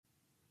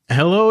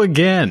Hello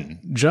again.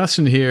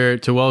 Justin here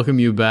to welcome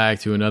you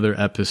back to another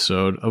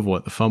episode of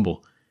What the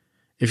Fumble.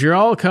 If you're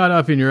all caught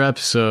up in your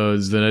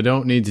episodes, then I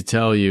don't need to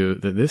tell you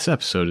that this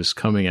episode is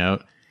coming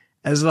out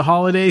as the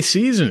holiday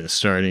season is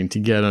starting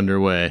to get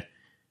underway.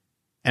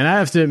 And I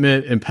have to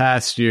admit, in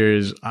past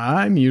years,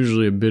 I'm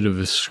usually a bit of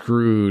a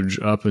Scrooge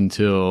up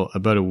until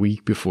about a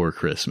week before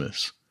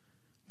Christmas.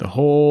 The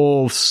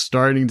whole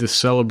starting to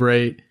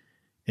celebrate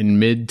in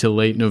mid to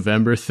late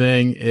November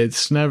thing,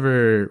 it's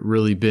never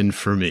really been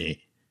for me.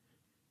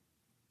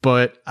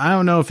 But I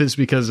don't know if it's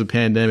because the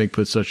pandemic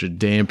put such a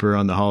damper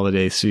on the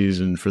holiday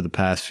season for the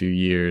past few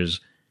years,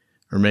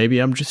 or maybe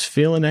I'm just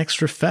feeling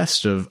extra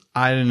festive.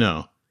 I don't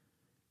know.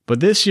 But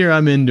this year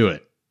I'm into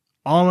it.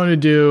 All I'm going to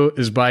do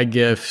is buy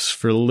gifts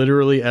for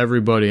literally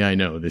everybody I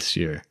know this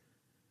year.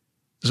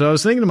 So I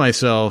was thinking to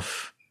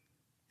myself,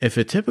 if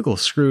a typical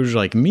Scrooge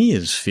like me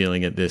is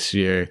feeling it this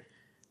year,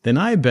 then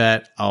I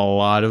bet a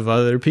lot of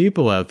other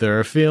people out there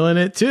are feeling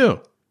it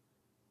too.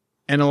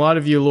 And a lot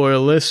of you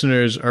loyal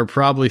listeners are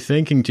probably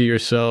thinking to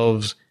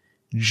yourselves,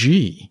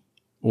 gee,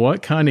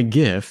 what kind of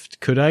gift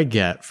could I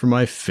get for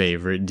my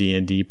favorite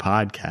D&D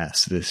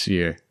podcast this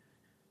year?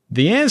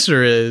 The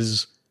answer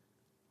is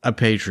a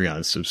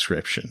Patreon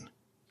subscription.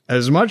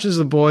 As much as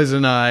the boys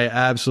and I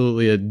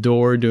absolutely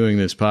adore doing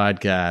this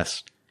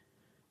podcast,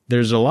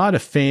 there's a lot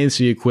of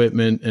fancy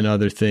equipment and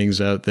other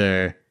things out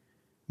there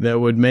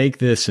that would make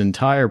this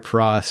entire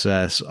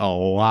process a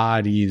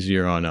lot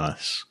easier on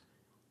us.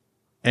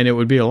 And it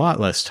would be a lot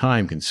less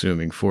time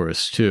consuming for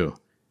us too.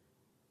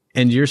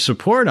 And your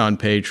support on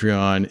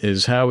Patreon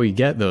is how we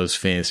get those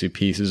fancy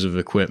pieces of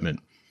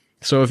equipment.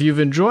 So if you've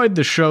enjoyed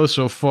the show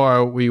so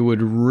far, we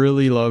would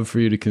really love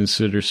for you to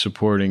consider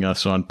supporting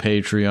us on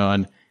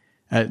Patreon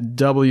at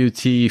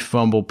WT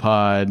Fumble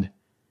Pod.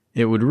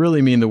 It would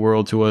really mean the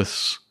world to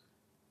us.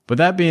 But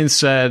that being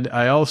said,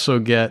 I also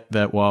get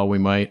that while we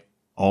might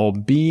all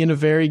be in a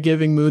very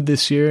giving mood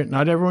this year,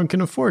 not everyone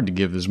can afford to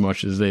give as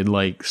much as they'd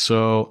like.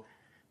 So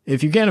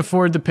if you can't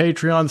afford the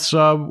Patreon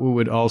sub, we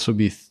would also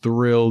be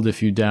thrilled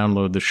if you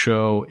download the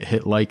show,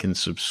 hit like and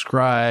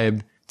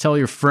subscribe, tell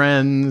your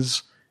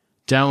friends,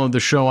 download the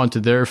show onto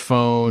their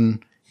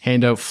phone,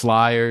 hand out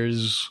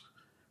flyers,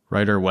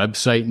 write our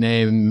website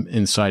name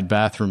inside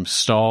bathroom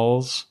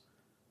stalls,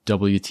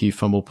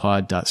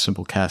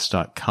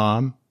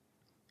 wtfumblepod.simplecast.com.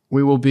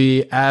 We will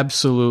be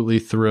absolutely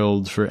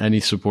thrilled for any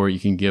support you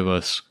can give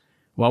us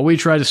while we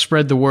try to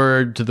spread the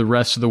word to the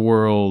rest of the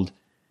world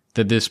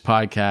that this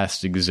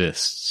podcast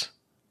exists.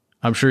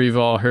 I'm sure you've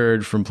all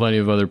heard from plenty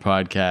of other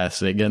podcasts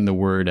that getting the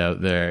word out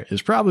there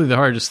is probably the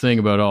hardest thing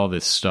about all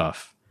this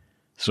stuff.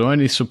 So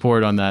any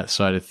support on that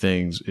side of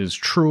things is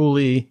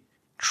truly,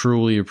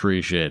 truly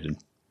appreciated.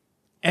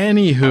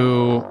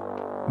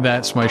 Anywho,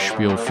 that's my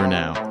spiel for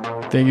now.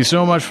 Thank you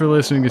so much for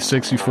listening to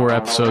 64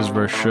 episodes of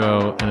our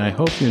show, and I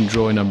hope you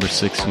enjoy number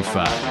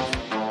 65.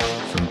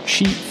 From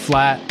cheap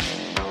flat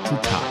to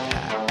top hat.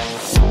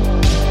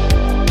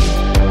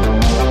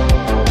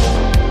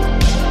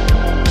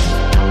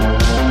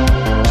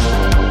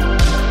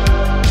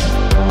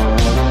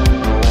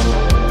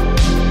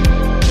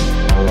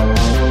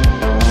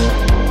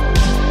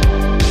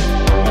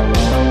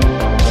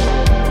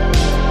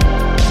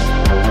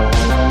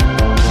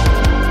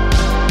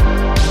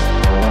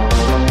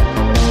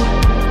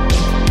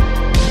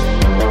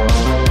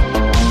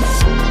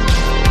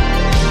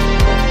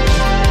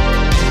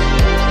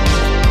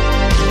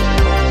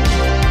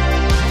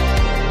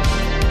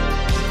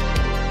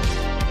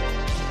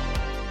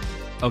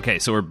 Okay,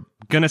 so we're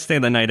going to stay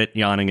the night at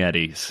Yawning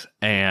Eddie's,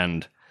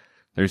 and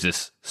there's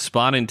this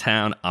spot in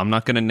town. I'm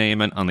not going to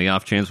name it on the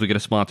off chance we get a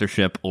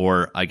sponsorship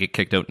or I get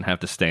kicked out and have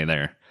to stay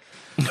there.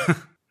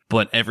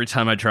 But every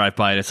time I drive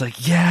by it, it's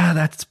like, yeah,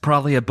 that's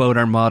probably about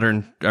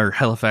our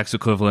Halifax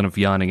equivalent of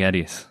Yawning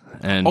Eddie's.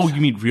 And oh, you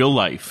mean real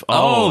life?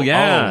 Oh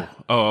yeah.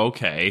 Oh,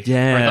 okay.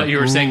 Yeah. I thought you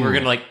were saying we're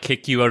going to like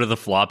kick you out of the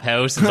flop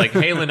house. It's like,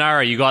 hey,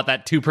 Lenara, you got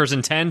that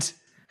 2-person tent?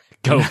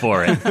 Go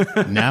for it.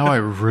 Now I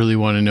really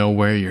want to know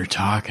where you're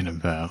talking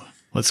about.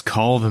 Let's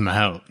call them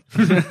out.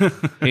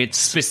 It's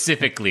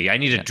specifically, I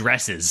need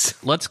addresses.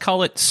 Let's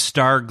call it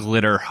Star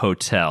Glitter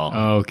Hotel.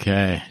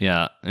 Okay.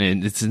 Yeah,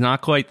 and it's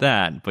not quite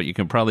that, but you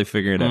can probably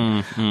figure it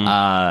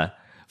out.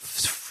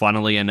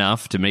 Funnily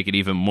enough, to make it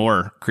even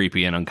more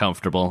creepy and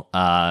uncomfortable,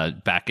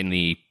 back in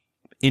the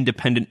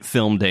independent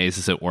film days,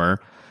 as it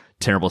were,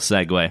 terrible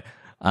segue,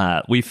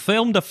 we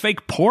filmed a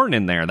fake porn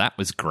in there. That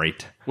was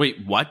great.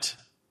 Wait, what?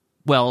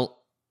 Well,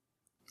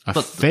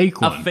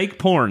 fake one. A fake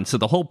porn. So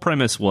the whole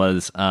premise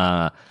was,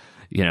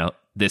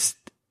 this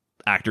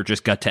actor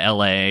just got to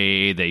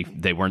LA.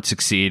 They weren't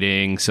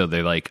succeeding. So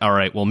they're like, all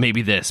right, well,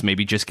 maybe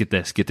just get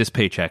this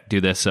paycheck, do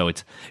this. So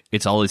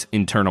it's all his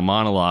internal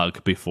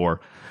monologue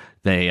before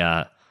they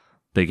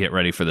get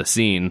ready for the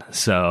scene.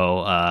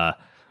 So,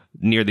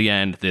 near the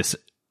end, this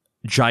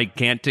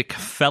gigantic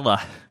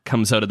fella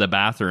comes out of the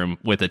bathroom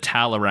with a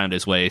towel around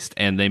his waist,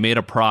 and they made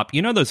a prop.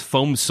 You know those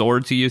foam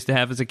swords you used to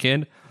have as a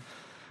kid?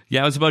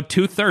 Yeah, it was about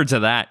 2/3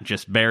 of that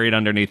just buried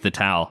underneath the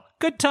towel.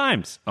 Good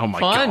times. Oh my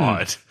Fun.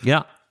 God.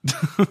 Yeah.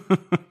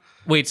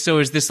 Wait, so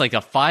is this like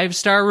a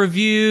 5-star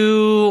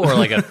review or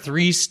like a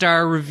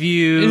 3-star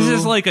review? This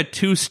is like a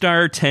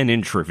 2-star,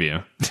 10-inch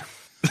review.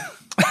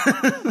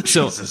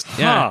 So,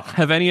 yeah.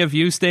 Have any of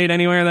you stayed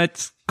anywhere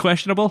that's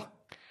questionable?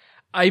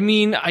 I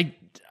mean, I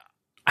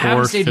haven't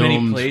Or stayed many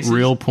filmed places.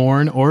 real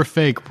porn or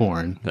fake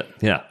porn.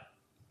 Yeah.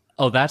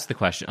 Oh, that's the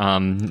question.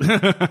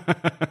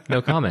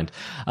 No comment.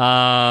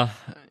 No,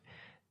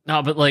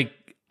 but like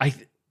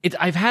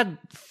I've had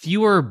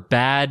fewer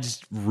bad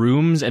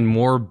rooms and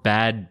more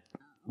bad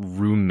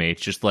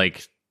roommates. Just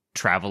like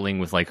traveling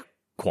with like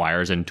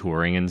choirs and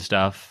touring and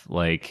stuff.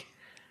 Like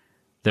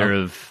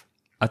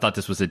I thought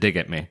this was a dig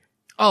at me.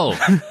 Oh,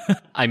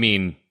 I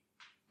mean,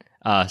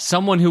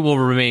 someone who will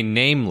remain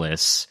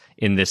nameless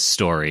in this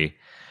story.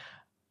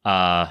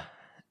 I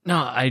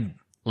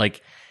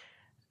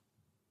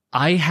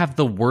have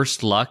the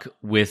worst luck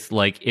with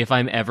like if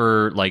I'm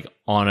ever like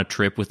on a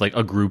trip with like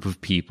a group of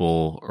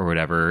people or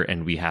whatever,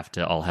 and we have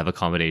to all have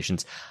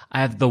accommodations.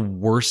 I have the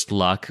worst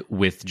luck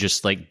with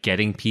just like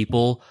getting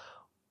people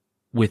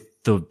with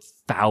the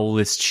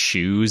foulest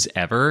shoes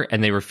ever,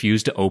 and they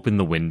refuse to open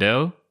the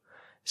window.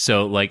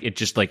 So like it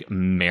just like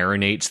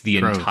marinates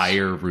the Gross.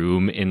 entire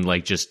room in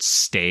like just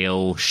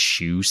stale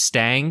shoe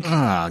stank.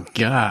 Oh,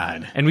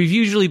 God. And we've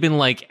usually been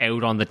like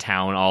out on the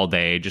town all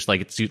day, just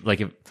like it's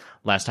like if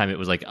last time it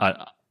was like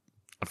a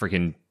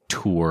freaking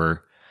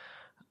tour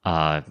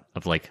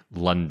of like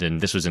London.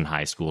 This was in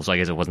high school, so I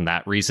guess it wasn't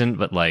that recent,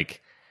 but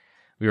like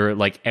we were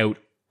like out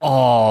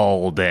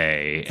all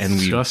day and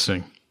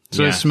Disgusting.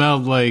 So Yeah. it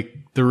smelled like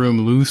the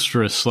room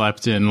Lustra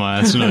slept in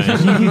last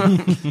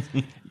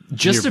night.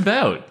 just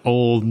about.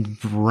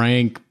 Old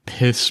rank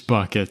piss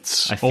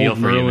buckets. I feel Old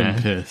for you, Merlin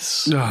man.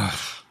 piss.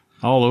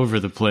 All over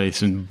the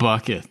place in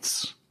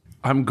buckets.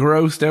 I'm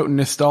grossed out and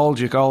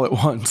nostalgic all at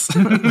once.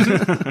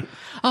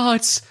 Oh,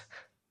 it's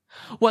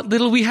what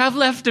little we have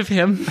left of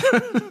him.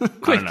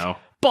 Quick, I don't know.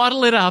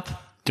 bottle it up.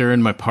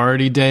 During my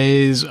party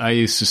days, I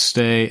used to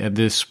stay at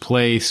this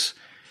place.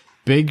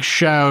 Big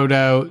shout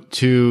out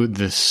to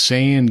the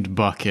Sand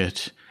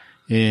Bucket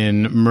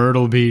in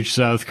Myrtle Beach,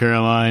 South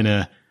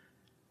Carolina.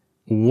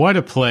 What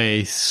a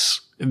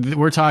place.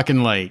 We're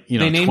talking like,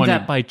 They named 20,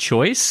 that by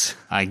choice.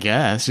 I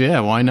guess.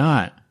 Yeah, why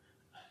not?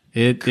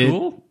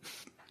 Cool.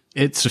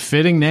 It's a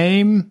fitting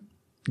name.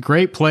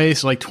 Great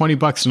place, like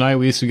 $20 a night.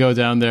 We used to go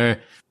down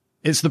there.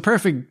 It's the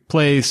perfect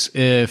place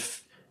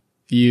if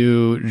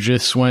you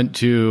just went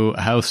to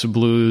a House of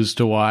Blues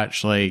to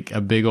watch like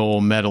a big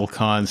old metal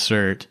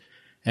concert,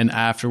 and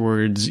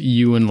afterwards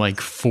you and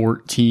like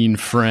 14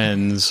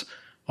 friends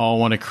all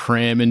want to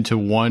cram into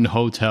one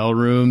hotel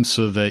room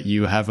so that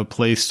you have a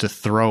place to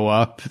throw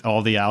up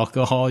all the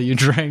alcohol you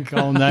drank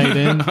all night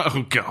in.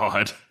 Oh,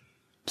 God.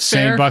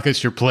 Sand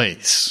Bucket's your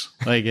place.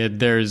 Like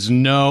it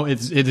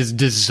is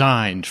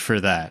designed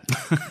for that.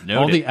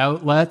 All the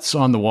outlets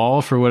on the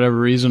wall for whatever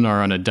reason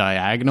are on a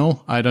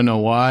diagonal. I don't know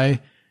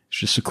why. It's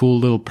just a cool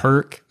little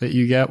perk that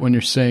you get when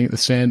you're staying at the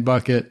Sand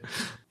Bucket.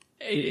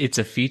 It's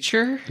a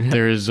feature.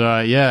 There's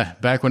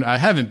back when I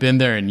haven't been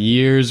there in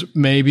years,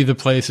 maybe the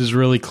place is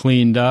really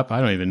cleaned up. I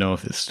don't even know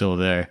if it's still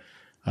there.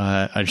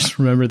 I just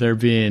remember there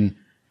being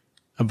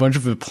a bunch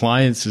of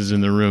appliances in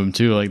the room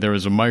too. Like there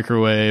was a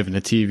microwave and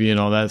a TV and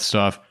all that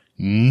stuff.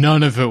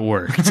 None of it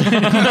worked.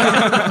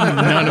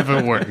 None of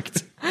it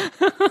worked.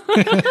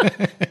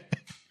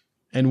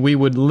 And we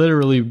would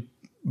literally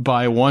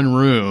buy one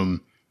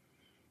room,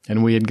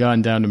 and we had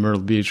gone down to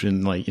Myrtle Beach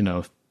in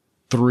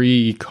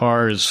 3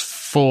 cars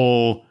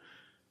full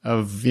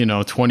of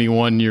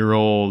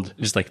 21-year-old.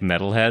 Just like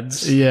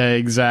metalheads. Yeah,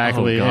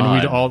 exactly. Oh,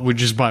 and God. we'd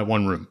just buy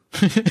one room.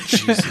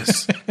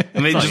 Jesus.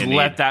 And they just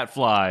let that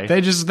fly.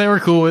 They were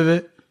cool with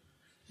it.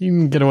 You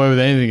can get away with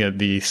anything at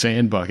the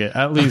Sand Bucket.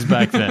 At least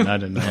back then, I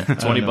didn't know.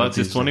 $20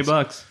 is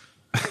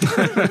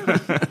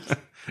 $20.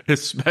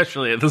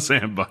 Especially at the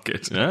Sand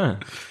Bucket. Yeah.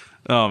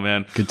 Oh,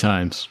 man. Good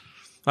times.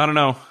 I don't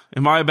know.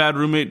 Am I a bad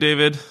roommate,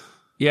 David?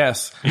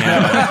 Yes.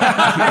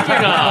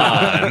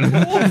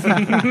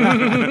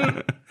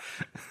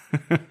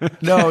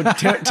 No,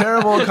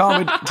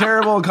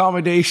 terrible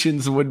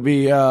accommodations would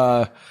be,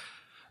 and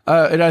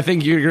I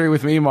think you agree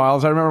with me,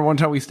 Miles. I remember one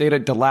time we stayed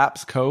at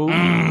DeLap's Cove.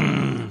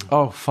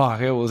 Oh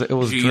fuck, it was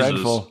Jesus.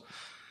 dreadful.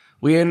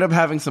 We ended up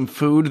having some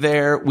food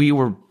there. We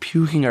were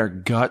puking our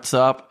guts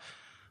up.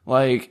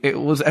 Like, it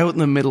was out in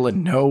the middle of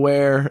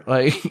nowhere.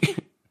 Like,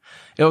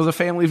 it was a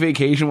family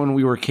vacation when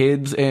we were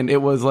kids, and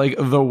it was like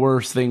the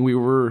worst thing. We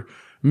were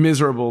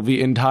miserable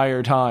the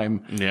entire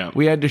time. Yeah.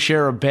 We had to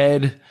share a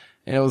bed,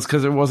 and it was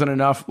because there wasn't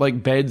enough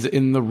like beds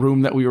in the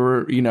room that we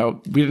were, we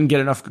didn't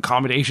get enough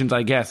accommodations,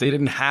 I guess. They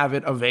didn't have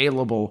it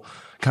available,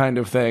 kind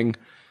of thing.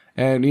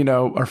 And,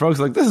 our folks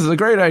were like, this is a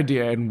great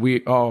idea. And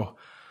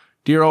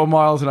dear old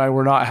Miles and I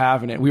were not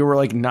having it. We were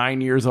like 9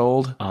 years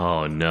old.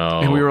 Oh no.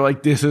 And we were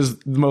like, this is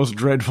the most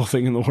dreadful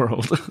thing in the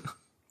world.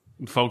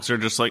 Folks are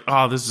just like,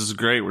 oh, this is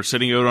great. We're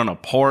sitting out on a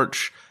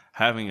porch,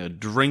 having a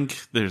drink.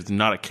 There's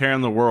not a care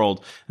in the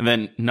world. And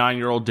then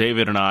 9-year-old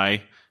David and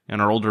I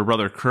and our older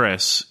brother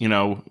Chris,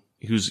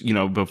 who's,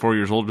 about 4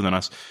 years older than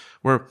us,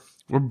 we're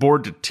We're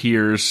bored to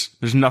tears.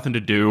 There's nothing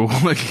to do.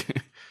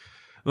 Like,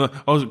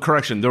 oh,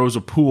 correction. There was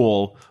a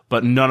pool,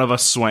 but none of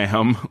us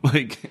swam.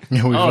 Like,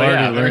 Yeah, we've Oh, already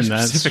yeah, very learned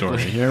that specifically.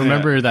 story. You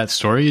remember that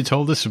story you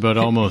told us about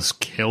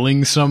almost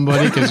killing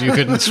somebody because you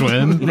couldn't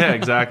swim? yeah,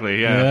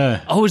 exactly. Yeah.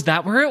 Yeah. Oh, is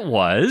that where it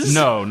was?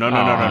 No.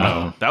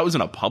 That was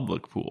in a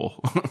public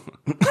pool.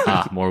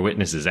 More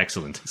witnesses.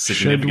 Excellent. Should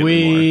Significantly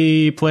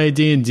we play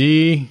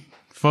D&D,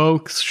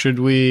 folks? Should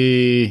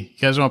we... You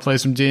guys want to play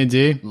some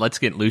D&D? Let's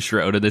get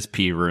Lustra out of this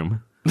pee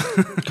room. more?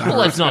 Well,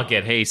 let's not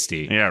get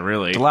hasty. yeah,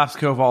 really. Collapse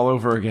Cove all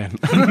over again.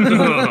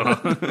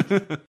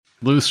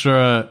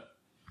 Lustra...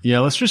 Yeah,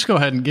 let's just go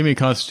ahead and give me a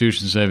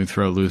Constitution saving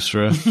throw,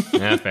 Lustra.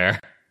 Yeah, fair.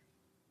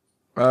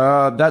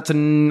 That's a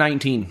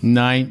 19.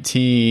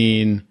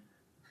 19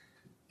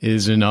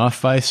 is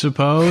enough, I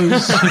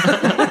suppose.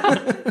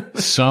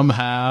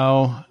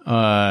 Somehow,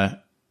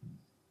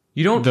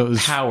 You don't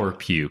Those- power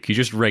puke. You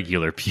just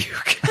regular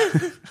puke.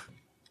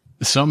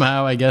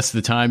 somehow, I guess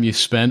the time you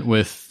spent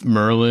with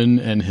Merlin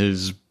and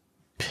his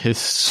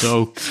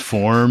piss-soaked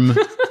form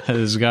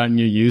has gotten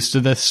you used to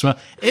this smell.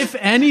 If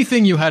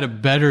anything, you had a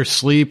better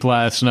sleep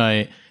last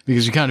night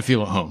because you kind of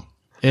feel at home.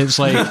 It's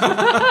like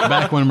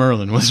back when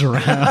Merlin was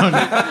around,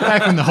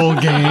 back when the whole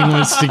gang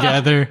was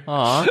together.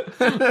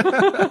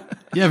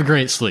 You have a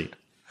great sleep.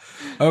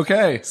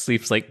 Okay.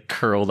 Sleeps like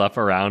curled up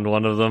around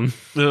one of them.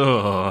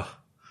 Ugh.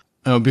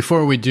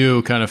 Before we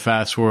do kind of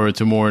fast forward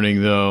to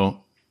morning,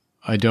 though,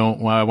 I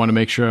want to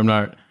make sure I'm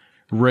not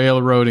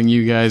railroading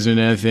you guys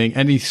into anything.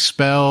 Any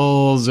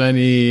spells,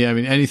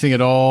 anything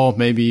at all,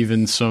 maybe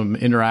even some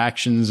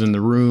interactions in the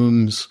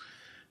rooms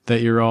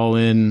that you're all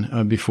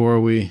in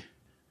before we hit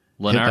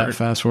that Lennar,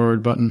 fast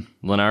forward button.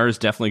 Lennar is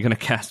definitely going to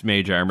cast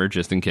Mage Armor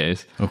just in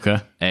case. Okay.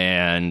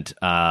 And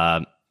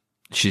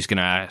she's going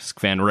to ask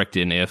Van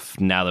Richten if,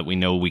 now that we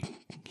know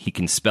he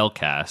can spell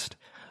cast,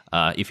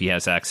 if he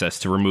has access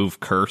to remove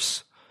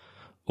curse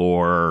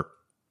or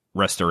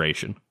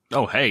restoration.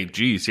 Oh, hey,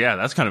 geez. Yeah,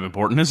 that's kind of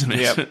important, isn't it?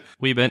 Yep.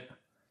 Wee bit.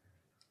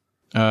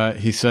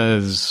 He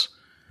says,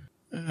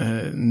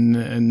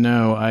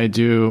 no, I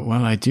do.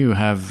 Well, I do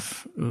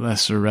have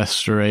lesser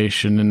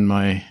restoration in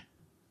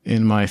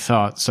my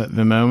thoughts at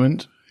the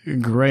moment.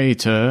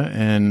 Greater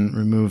and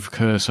remove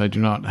curse I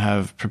do not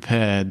have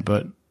prepared,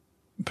 but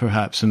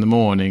perhaps in the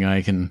morning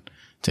I can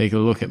take a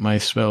look at my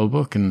spell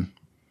book and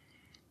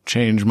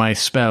change my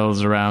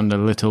spells around a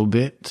little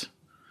bit.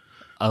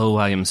 Oh,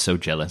 I am so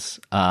jealous.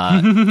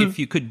 If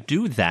you could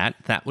do that,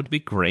 that would be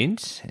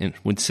great. It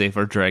would save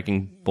our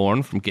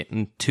Dragonborn from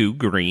getting too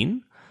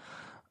green.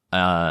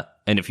 And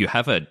if you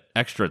have an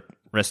extra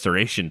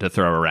restoration to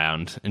throw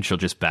around, and she'll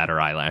just bat her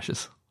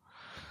eyelashes.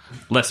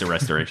 Lesser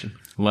restoration.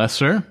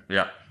 Lesser?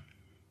 Yeah.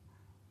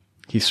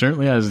 He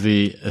certainly has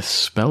the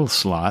spell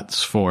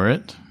slots for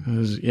it.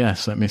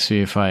 Yes, let me see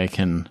if I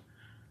can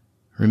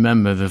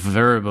remember the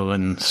verbal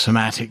and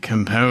somatic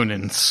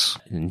components.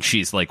 And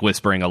she's like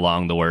whispering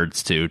along the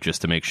words too,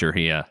 just to make sure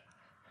he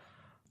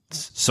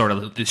sort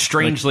of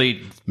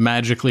strangely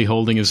Magically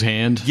holding his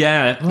hand.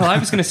 Yeah, well, I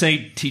was going to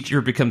say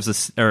teacher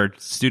becomes or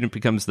student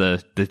becomes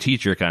the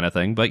teacher kind of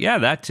thing, but yeah,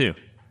 that too.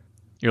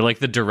 You're like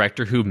the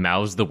director who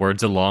mouths the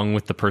words along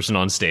with the person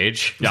on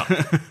stage. Yeah.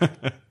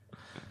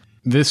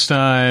 This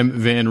time,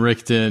 Van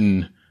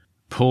Richten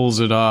pulls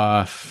it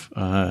off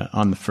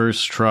on the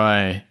first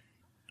try.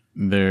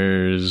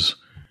 There's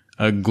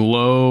a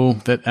glow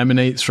that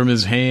emanates from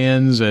his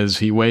hands as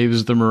he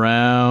waves them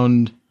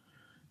around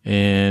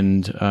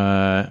and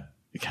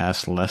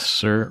cast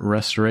lesser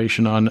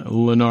restoration on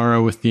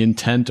Lenara with the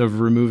intent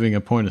of removing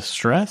a point of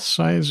stress,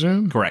 I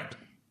assume? Correct.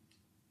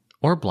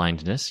 Or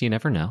blindness, you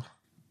never know.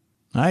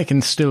 I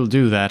can still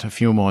do that a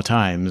few more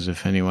times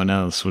if anyone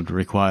else would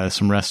require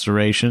some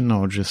restoration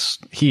or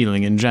just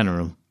healing in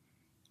general.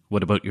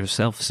 What about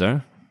yourself,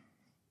 sir?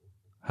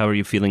 How are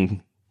you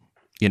feeling,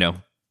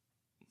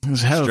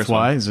 As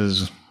health-wise,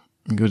 as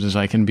good as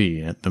I can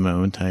be at the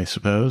moment, I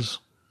suppose.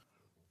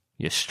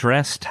 You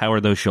stressed? How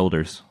are those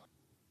shoulders?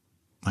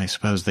 I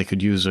suppose they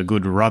could use a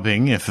good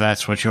rubbing, if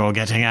that's what you're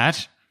getting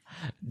at.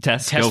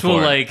 Tess Tess go will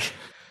for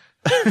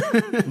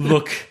it.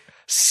 look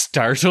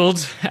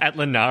startled at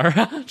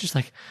Lenara. Just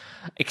like,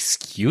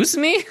 excuse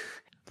me?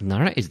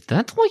 Lenara, is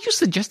that why you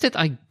suggested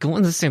I go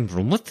in the same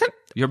room with him?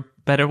 You're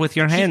better with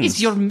your hands.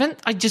 Is your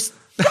ment? I just...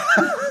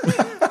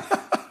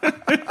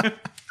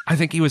 I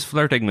think he was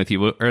flirting with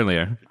you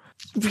earlier.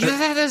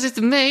 That as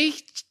it may,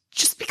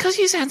 just because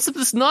he's handsome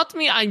does not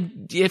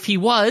mean if he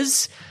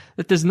was,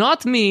 that does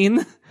not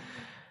mean...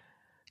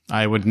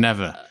 I would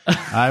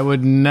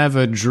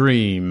never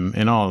dream,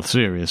 in all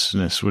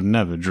seriousness, would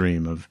never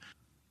dream of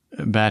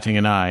batting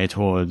an eye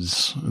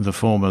towards the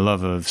former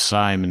lover of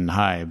Simon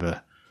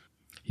Hyber.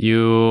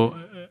 You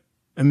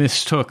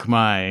mistook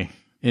my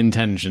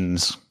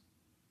intentions.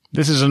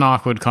 This is an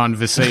awkward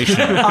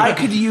conversation. I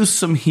could use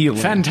some healing.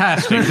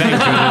 Fantastic. Thank you,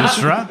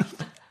 Lustra.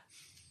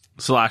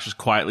 Slash is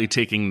quietly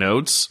taking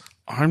notes.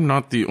 I'm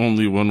not the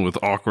only one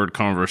with awkward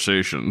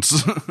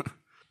conversations.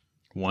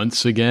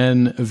 Once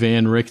again,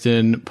 Van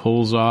Richten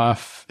pulls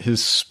off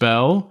his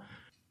spell.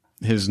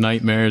 His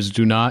nightmares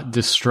do not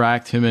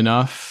distract him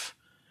enough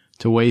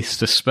to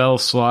waste a spell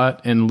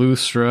slot, and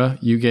Lustra,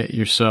 you get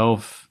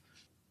yourself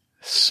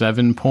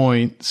 7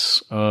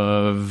 points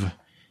of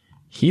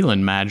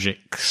healing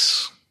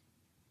magics.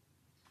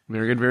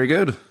 Very good, very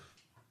good.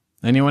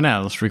 Anyone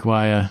else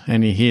require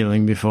any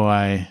healing before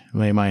I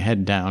lay my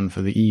head down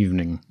for the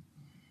evening?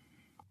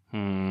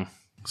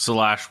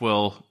 Slash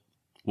will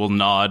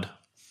nod.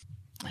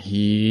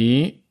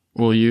 He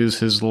will use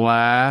his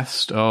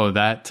last... Oh,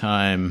 that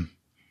time.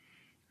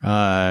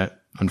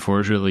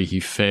 Unfortunately, he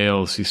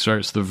fails. He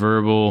starts the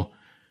verbal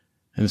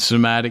and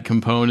somatic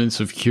components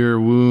of Cure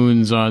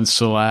Wounds on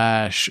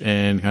Slash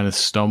and kind of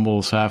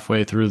stumbles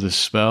halfway through the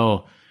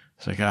spell.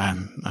 It's like,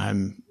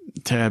 I'm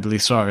terribly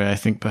sorry. I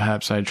think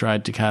perhaps I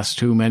tried to cast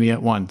too many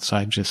at once.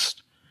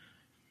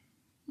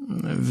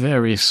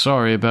 Very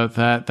sorry about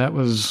that. That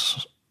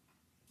was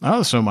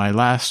also my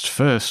last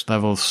first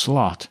level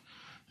slot.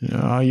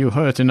 Are you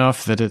hurt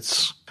enough that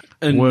it's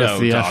worth No,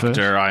 the Doctor,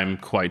 effort? I'm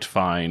quite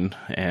fine.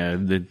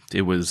 And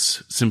it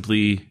was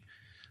simply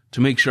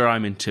to make sure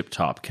I'm in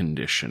tip-top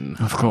condition.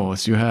 Of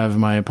course, you have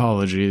my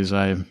apologies.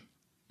 I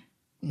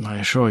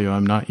assure you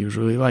I'm not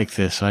usually like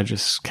this. I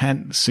just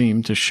can't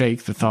seem to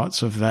shake the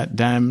thoughts of that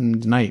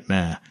damned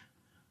nightmare.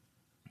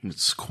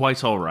 It's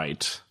quite all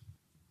right.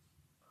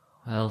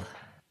 Well,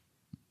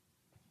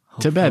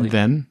 To bed, hopefully-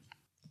 then.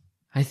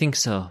 I think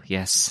so,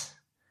 yes.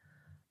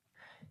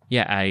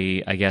 Yeah,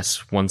 I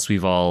guess once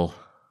we've all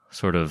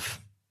sort of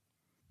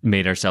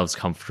made ourselves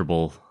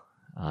comfortable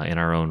in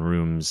our own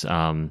rooms,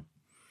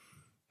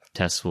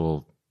 Tess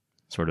will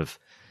sort of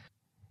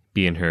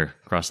be in her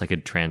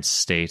cross-legged trance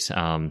state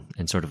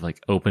and sort of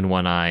like open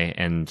one eye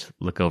and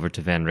look over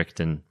to Van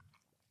Richten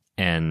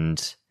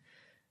and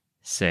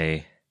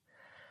say,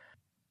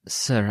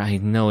 "Sir, I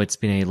know it's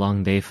been a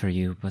long day for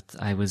you, but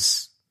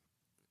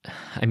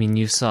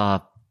you saw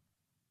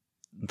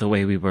the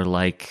way we were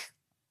like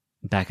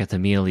back at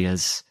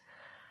Amelia's.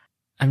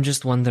 I'm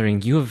just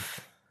wondering, you've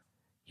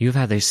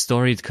had a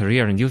storied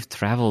career and you've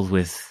traveled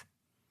with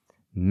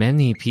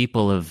many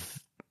people of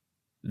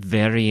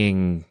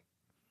varying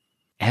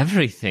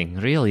everything,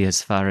 really,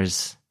 as far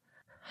as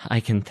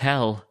I can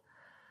tell.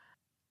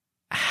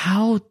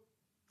 How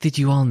did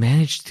you all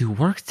manage to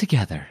work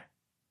together?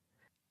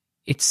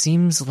 It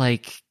seems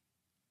like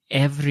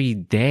every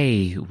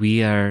day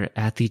we are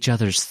at each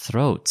other's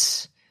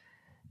throats,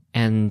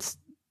 and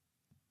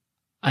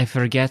I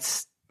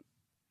forget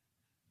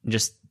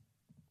just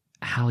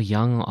how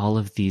young all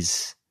of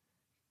these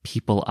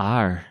people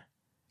are.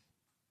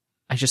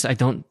 I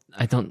don't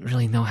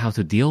really know how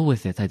to deal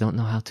with it. I don't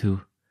know how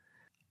to...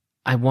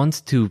 I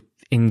want to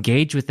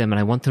engage with them and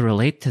I want to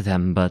relate to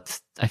them, but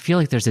I feel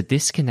like there's a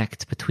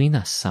disconnect between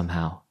us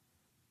somehow.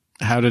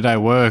 How did I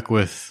work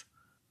with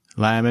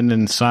Lamin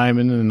and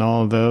Simon and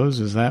all those?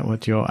 Is that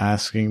what you're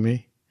asking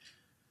me?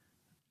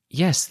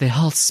 Yes, they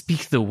all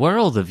speak the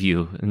world of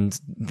you, and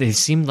they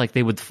seemed like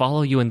they would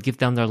follow you and lay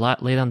down their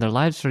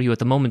lives for you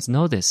at a moment's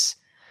notice.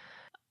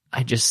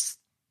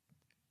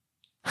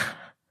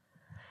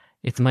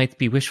 It might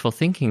be wishful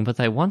thinking, but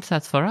I want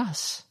that for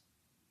us.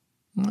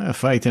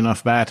 Fight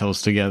enough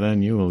battles together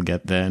and you will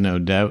get there, no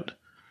doubt.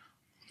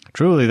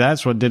 Truly,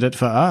 that's what did it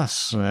for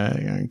us.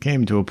 It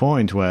came to a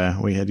point where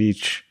we had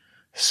each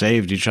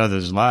saved each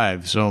other's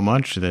lives so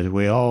much that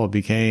we all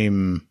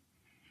became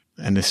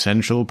an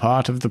essential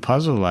part of the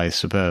puzzle, I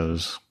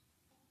suppose.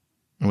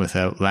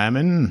 Without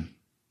Lamin,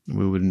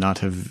 we would not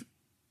have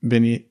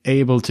been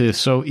able to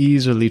so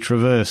easily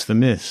traverse the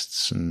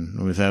mists,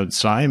 and without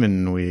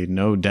Simon, we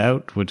no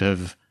doubt would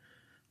have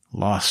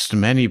lost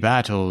many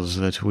battles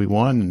that we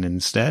won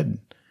instead.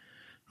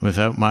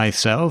 Without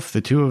myself,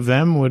 the two of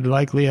them would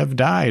likely have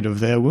died of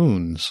their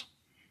wounds.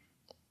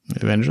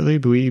 Eventually,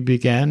 we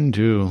began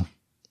to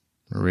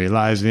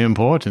realize the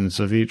importance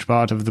of each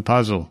part of the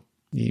puzzle,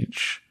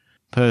 each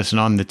person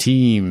on the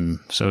team,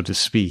 so to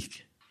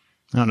speak.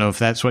 I don't know if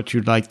that's what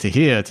you'd like to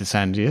hear,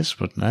 Tissandius,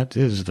 but that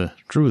is the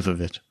truth of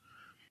it.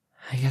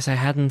 I guess I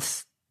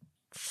hadn't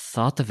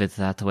thought of it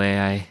that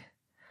way.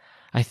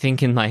 I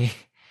think in my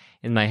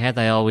head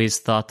I always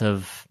thought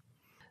of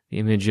the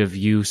image of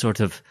you sort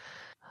of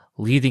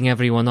leading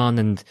everyone on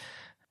and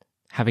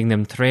having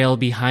them trail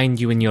behind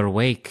you in your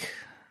wake,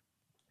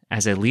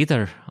 as a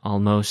leader,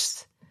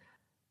 almost.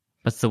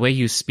 But the way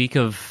you speak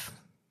of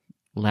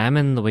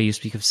Lamin, the way you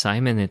speak of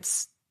Simon,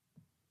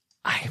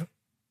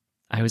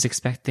 I was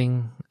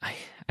expecting...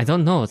 I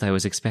don't know what I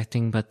was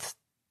expecting, but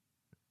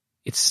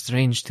it's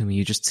strange to me.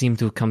 You just seem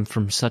to come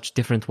from such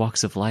different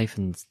walks of life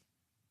and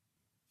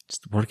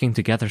just working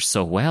together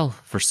so well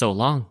for so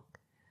long.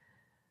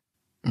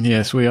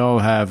 Yes, we all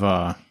have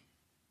our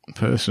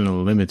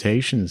personal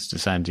limitations,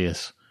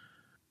 Tissandius.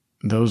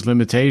 Those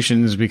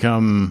limitations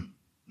become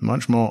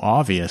much more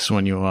obvious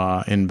when you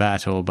are in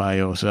battle by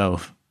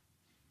yourself.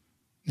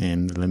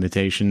 And the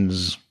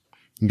limitations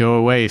go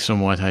away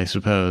somewhat, I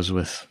suppose,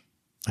 with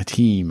a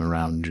team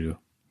around you.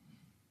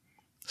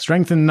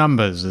 Strength in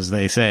numbers, as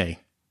they say.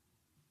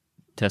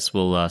 Tess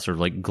will sort of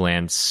like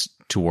glance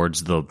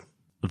towards the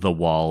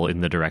wall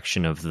in the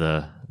direction of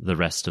the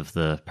rest of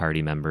the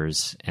party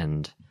members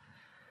and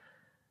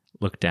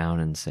look down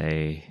and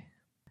say,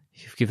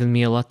 You've given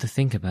me a lot to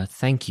think about.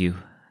 Thank you.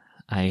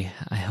 I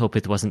hope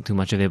it wasn't too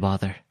much of a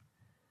bother.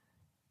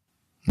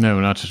 No,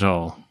 not at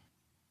all.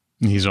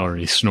 He's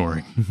already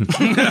snoring.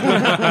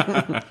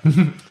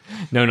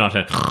 No, not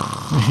at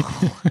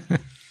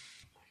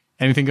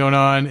Anything going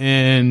on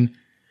in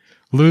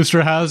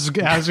Lustra? How's it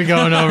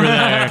going over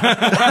there?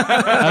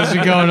 How's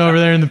it going over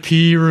there in the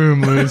pee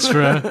room,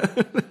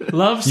 Lustra?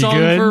 Love song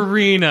good? for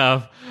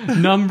Rena,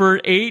 number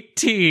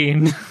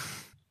 18.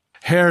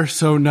 Hair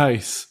so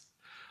nice.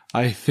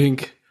 I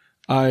think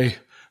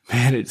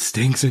man, it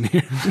stinks in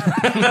here.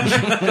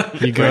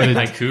 You go to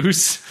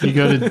Haikus. you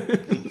go to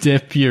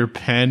dip your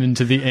pen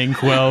into the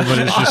inkwell, but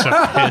it's just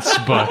a piss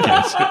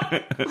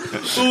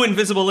bucket. Ooh,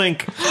 invisible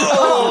ink.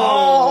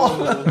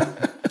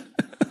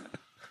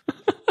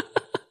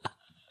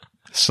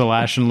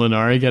 Slash and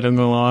Lenari getting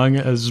along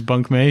as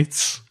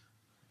bunkmates.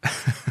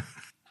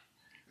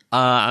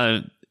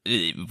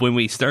 When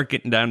we start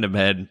getting down to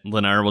bed,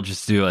 Lennar will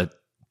just do a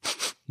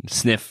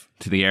sniff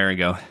to the air and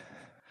go,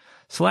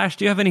 Slash,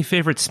 do you have any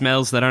favorite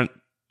smells that aren't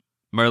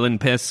Merlin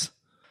piss?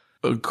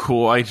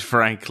 Quite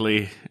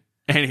frankly,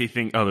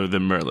 anything other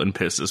than Merlin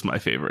piss is my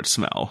favorite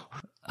smell.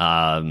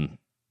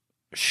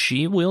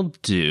 She will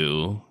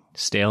do...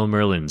 Stale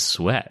Merlin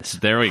sweat.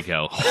 There we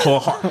go.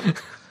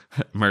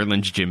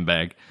 Merlin's gym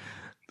bag.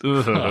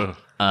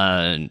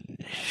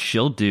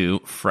 She'll do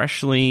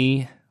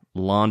freshly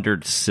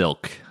laundered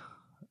silk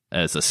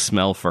as a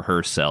smell for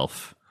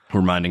herself,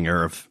 reminding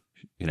her of,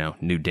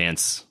 new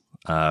dance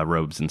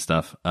robes and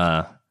stuff.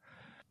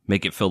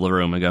 Make it fill the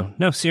room and go,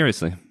 no,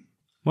 seriously,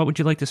 what would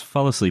you like to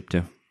fall asleep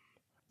to?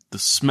 The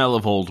smell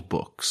of old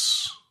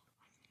books.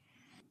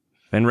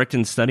 Van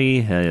Richten's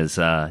study has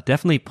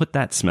definitely put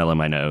that smell in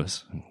my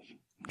nose.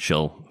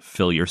 She'll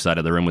fill your side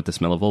of the room with the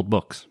smell of old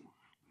books.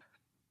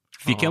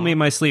 If you kill me in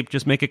my sleep,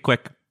 just make it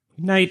quick.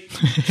 Night.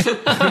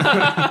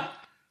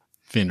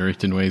 Van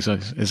Richten waves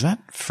up. Is that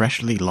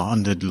freshly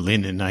laundered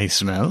linen I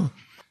smell?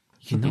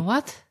 You know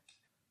what?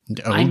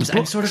 Old I'm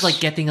books. sort of like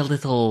getting a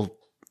little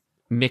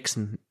mix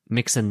and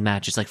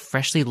match. It's like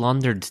freshly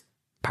laundered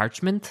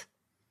parchment.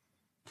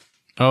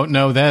 Oh,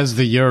 no, there's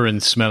the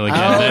urine smell again.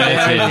 Oh,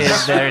 there it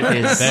is. There it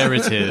is. There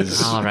it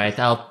is. All right.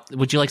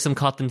 Would you like some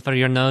cotton for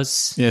your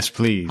nose? Yes,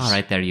 please. All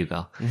right, there you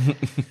go.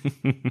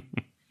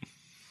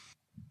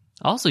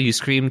 Also, you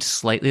screamed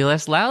slightly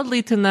less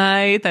loudly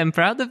tonight. I'm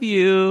proud of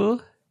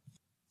you.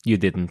 You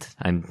didn't.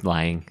 I'm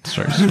lying.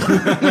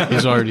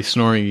 He's already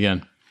snoring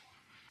again.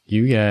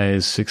 You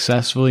guys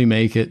successfully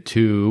make it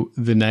to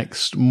the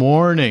next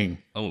morning.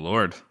 Oh,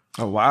 Lord.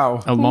 Oh,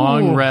 wow. A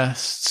long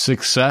rest,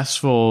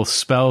 successful,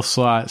 spell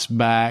slots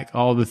back,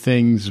 all the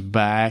things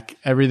back,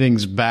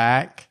 everything's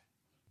back.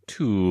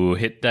 2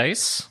 hit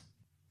dice.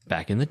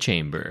 Back in the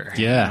chamber.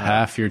 Yeah,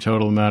 half your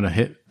total amount of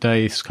hit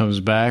dice comes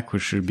back,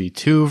 which should be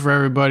 2 for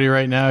everybody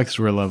right now because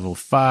we're level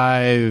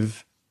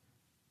 5.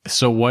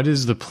 So what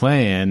is the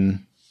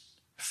plan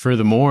for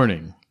the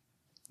morning?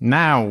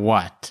 Now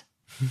what?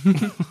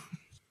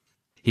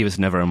 He was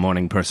never a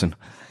morning person.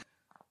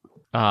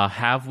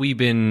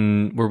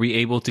 Were we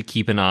able to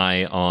keep an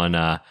eye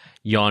on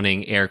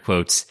yawning air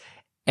quotes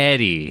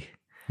Eddie?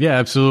 Yeah,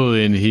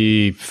 absolutely. And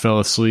he fell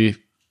asleep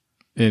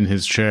in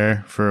his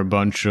chair for a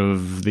bunch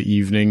of the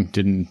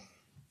evening.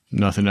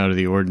 Nothing out of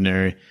the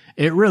ordinary.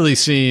 It really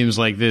seems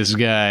like this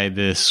guy,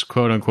 this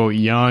quote unquote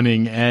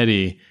yawning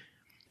Eddie,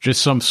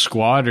 just some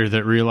squatter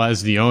that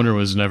realized the owner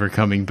was never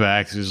coming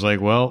back. So he's like,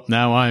 well,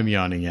 now I'm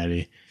yawning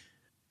Eddie.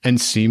 And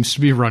seems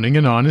to be running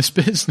an honest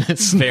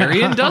business.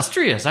 Very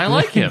industrious. I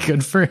like him.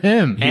 Good for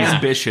him. He's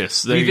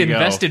ambitious. There We've you go.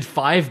 invested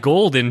 5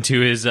 gold into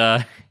his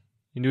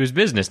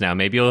business now.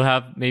 Maybe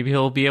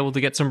he'll be able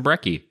to get some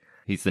brekkie.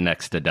 He's the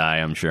next to die,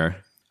 I'm sure.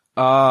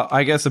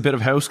 I guess a bit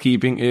of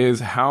housekeeping is,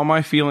 how am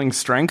I feeling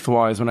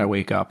strength-wise when I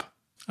wake up?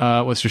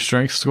 What's your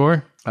strength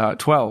score?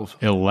 12.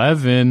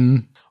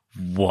 11.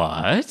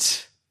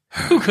 What?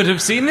 Who could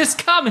have seen this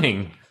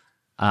coming?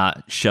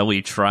 Shall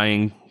we try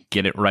and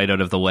get it right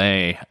out of the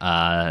way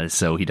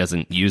so he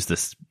doesn't use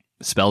the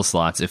spell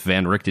slots if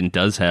Van Richten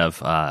does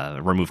have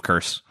remove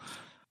curse?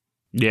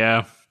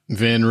 Yeah.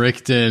 Van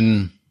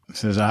Richten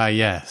says,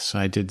 yes,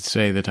 I did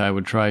say that I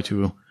would try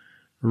to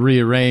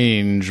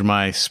rearrange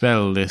my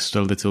spell list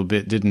a little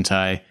bit, didn't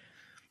I?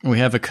 We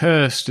have a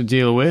curse to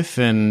deal with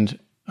and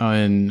are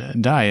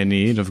in dire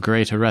need of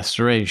greater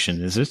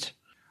restoration, is it?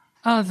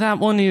 That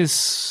one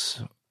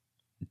is...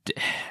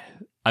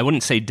 I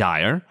wouldn't say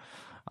dire.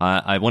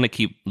 I want to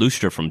keep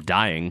Lustra from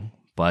dying,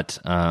 but,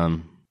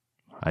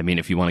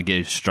 if you want to get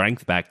his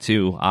strength back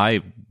too,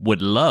 I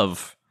would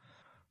love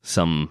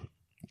some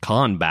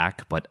con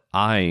back, but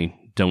I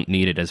don't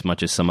need it as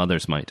much as some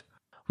others might.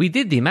 We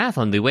did the math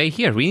on the way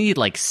here. We need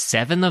like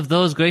 7 of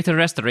those greater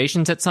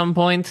restorations at some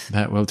point.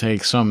 That will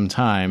take some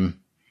time.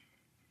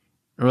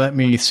 Let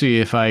me see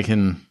if I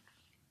can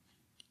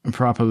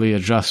properly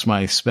adjust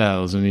my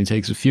spells. And he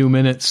takes a few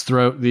minutes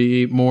throughout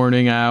the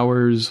morning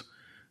hours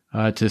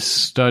to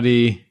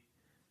study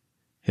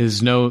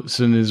his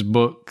notes and his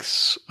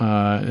books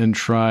and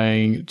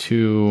trying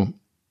to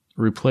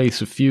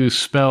replace a few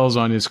spells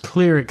on his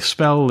cleric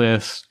spell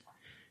list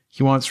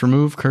He wants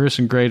remove curse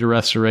and greater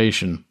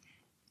restoration.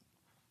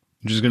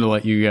 I'm just going to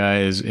let you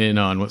guys in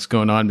on what's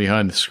going on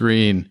behind the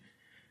screen.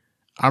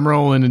 I'm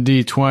rolling a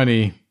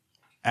d20,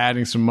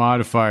 adding some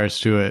modifiers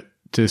to it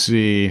to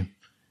see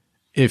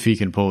if he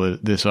can pull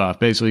this off.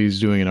 Basically,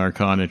 he's doing an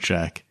Arcana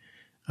check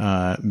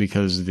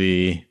because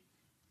the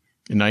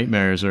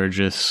nightmares are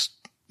just,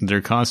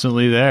 they're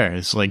constantly there.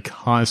 It's like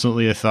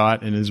constantly a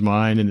thought in his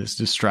mind, and it's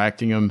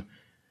distracting him.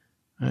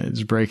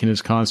 It's breaking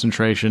his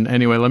concentration.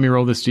 Anyway, let me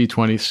roll this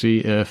d20, see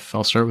if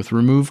I'll start with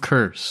remove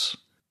curse.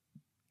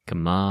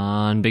 Come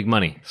on, big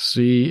money.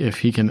 See if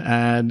he can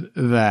add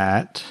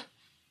that.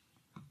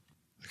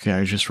 Okay,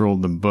 I just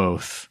rolled them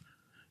both.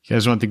 You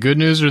guys want the good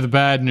news or the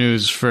bad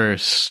news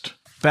first?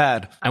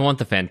 Bad. I want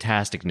the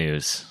fantastic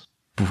news.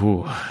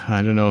 Ooh,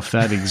 I don't know if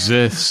that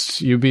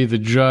exists. You be the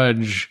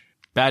judge.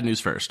 Bad news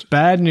first.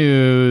 Bad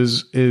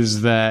news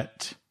is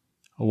that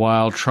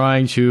while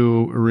trying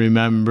to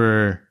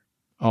remember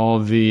all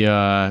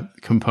the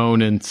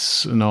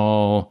components and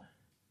all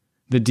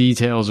the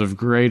details of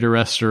greater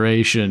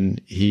restoration,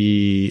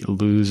 he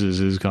loses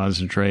his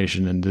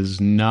concentration and does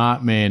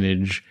not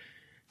manage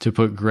to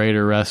put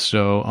greater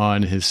resto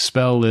on his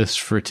spell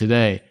list for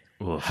today.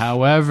 Oof.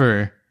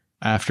 However,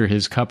 after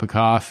his cup of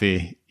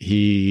coffee,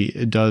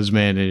 he does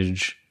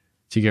manage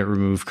to get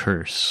remove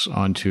curse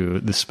onto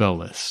the spell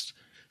list.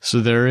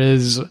 So there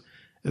is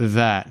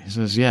that. He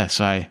says, yes,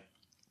 there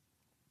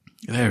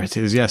it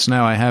is. Yes,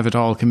 now I have it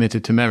all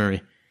committed to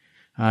memory.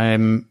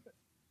 I'm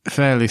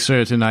fairly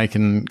certain I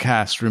can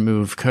cast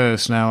remove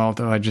curse now,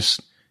 although I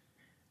just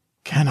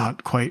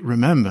cannot quite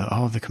remember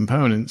all the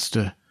components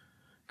to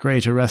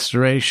greater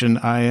restoration.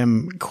 I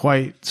am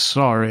quite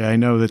sorry. I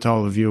know that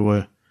all of you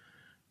were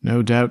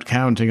no doubt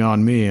counting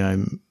on me.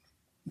 I'm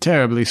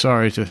terribly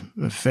sorry to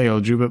have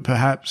failed you, but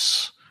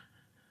perhaps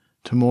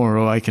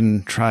tomorrow I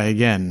can try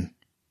again.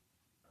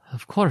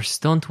 Of course,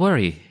 don't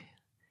worry.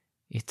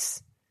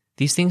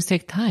 These things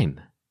take time.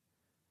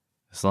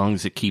 As long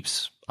as it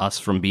keeps us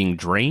from being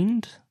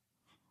drained,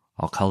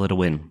 I'll call it a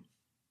win.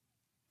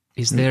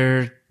 Is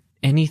there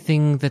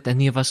anything that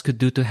any of us could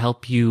do to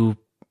help you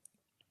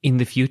in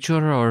the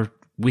future or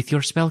with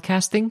your spell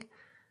casting?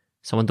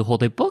 Someone to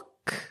hold a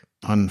book?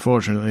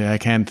 Unfortunately, I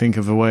can't think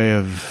of a way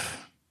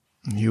of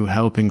you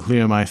helping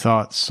clear my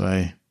thoughts.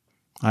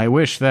 I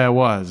wish there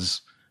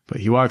was. But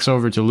he walks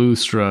over to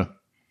Lustra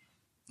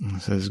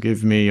and says,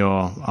 give me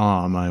your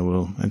arm. I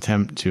will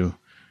attempt to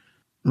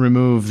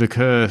remove the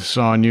curse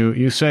on you.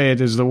 You say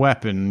it is the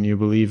weapon you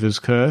believe is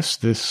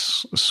cursed,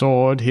 this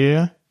sword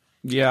here?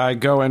 Yeah, I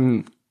go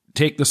and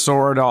take the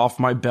sword off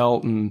my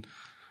belt and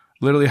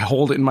literally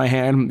hold it in my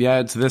hand. Yeah,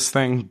 it's this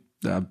thing.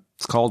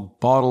 It's called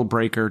Bottle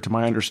Breaker, to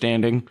my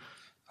understanding.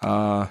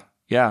 Yeah,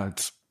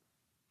 it's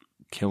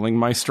killing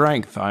my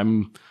strength.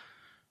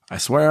 I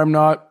swear I'm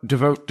not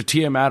devote to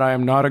Tiamat. I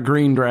am not a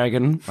green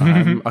dragon.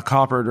 I'm a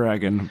copper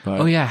dragon.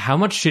 But Oh yeah, how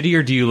much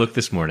shittier do you look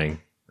this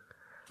morning?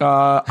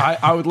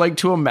 I would like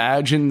to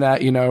imagine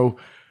that,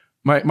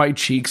 my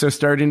cheeks are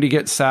starting to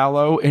get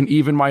sallow and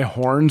even my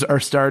horns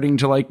are starting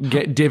to like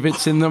get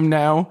divots in them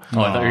now.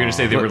 Oh, I thought you were going to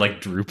say they were like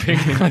drooping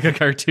like a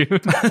cartoon.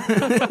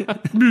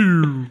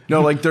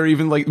 No, like they're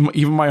even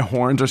my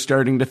horns are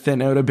starting to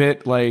thin out a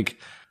bit. Like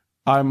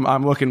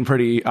I'm looking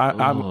pretty,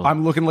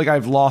 I'm looking like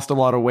I've lost a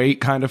lot of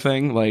weight kind of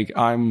thing. Like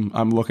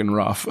I'm looking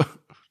rough.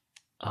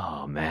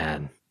 Oh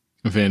man.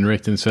 Van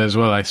Richten says,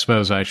 well, I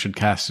suppose I should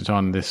cast it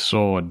on this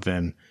sword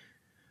then.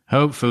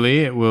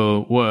 Hopefully it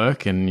will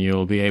work and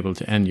you'll be able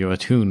to end your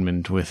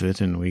attunement with it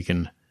and we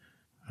can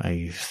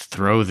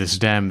throw this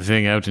damn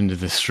thing out into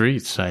the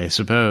streets, I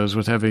suppose,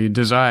 whatever you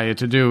desire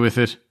to do with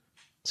it.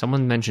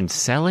 Someone mentioned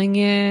selling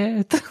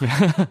it.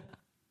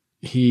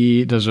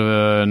 He does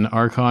an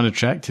Arcana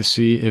check to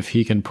see if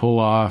he can pull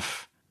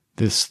off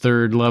this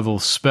 3rd level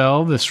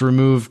spell, this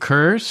remove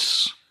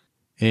curse,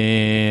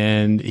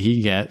 and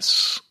he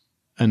gets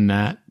a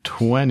nat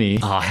 20.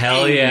 Oh,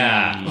 hell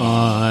yeah.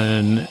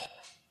 On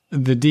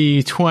the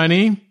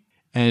D20,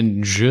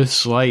 and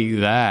just like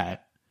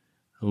that,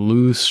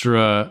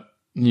 Lustra,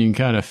 you can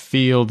kind of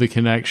feel the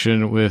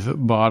connection with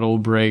Bottle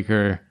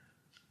Breaker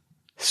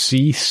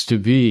cease to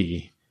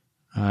be.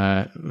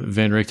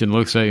 Van Richten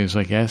looks at you and is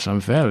like, yes, I'm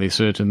fairly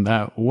certain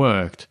that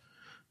worked.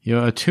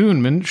 Your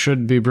attunement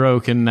should be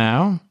broken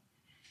now.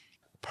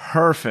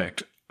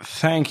 Perfect.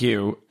 Thank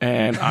you.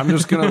 And I'm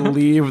just going to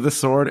leave the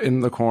sword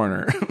in the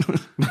corner.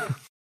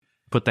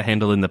 Put the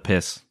handle in the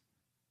piss.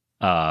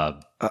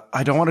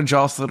 I don't want to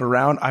jostle it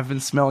around. I've been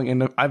smelling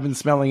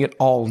it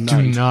all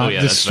night. Do not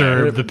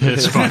disturb the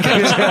piss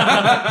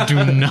bucket.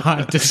 Do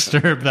not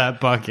disturb that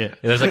bucket.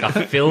 There's like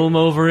a film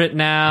over it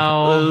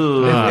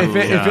now. If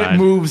it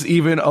moves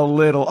even a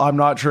little, I'm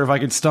not sure if I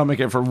can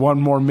stomach it for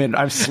one more minute.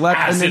 I've slept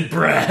Acid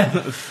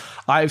breath.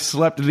 I've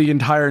slept the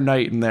entire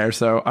night in there,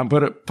 so I'm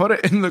put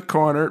it in the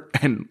corner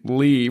and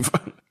leave.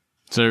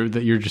 So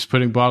that you're just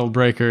putting Bottle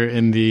Breaker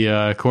in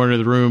the corner of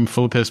the room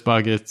full of piss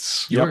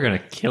buckets. You're going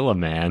to kill a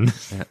man.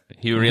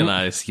 You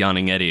realize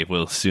Yawning Eddie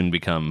will soon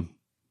become...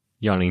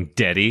 Yawning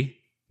Daddy.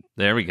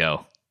 There we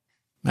go.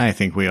 I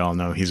think we all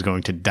know he's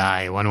going to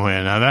die one way or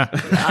another.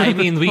 I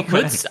mean,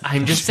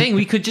 I'm just saying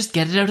we could just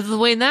get it out of the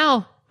way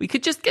now. We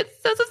could just get it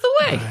out of the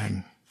way.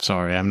 I'm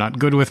sorry, I'm not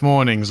good with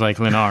mornings like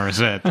Linara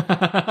said.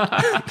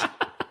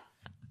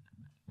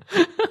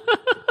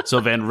 So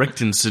Van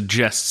Richten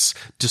suggests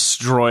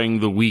destroying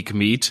the weak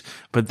meat,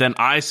 but then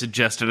I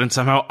suggested, and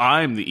somehow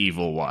I'm the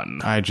evil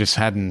one. I just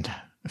hadn't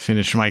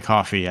finished my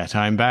coffee yet.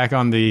 I'm back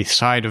on the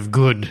side of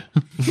good.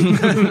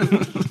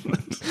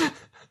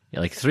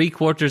 You're like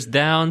 3/4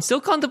 down,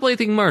 still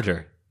contemplating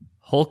murder.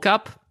 Whole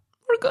cup,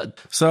 we're good.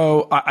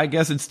 So I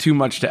guess it's too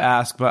much to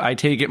ask, but I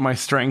take it my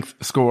strength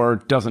score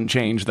doesn't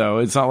change, though.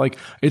 It's not like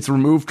it's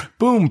removed,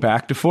 boom,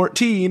 back to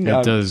 14.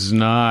 It does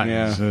not.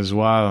 yeah. As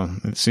while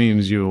it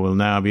seems you will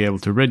now be able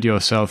to rid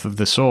yourself of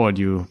the sword,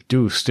 you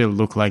do still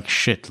look like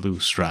shit,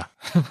 Lustra.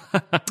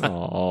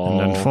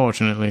 And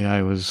unfortunately,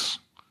 I was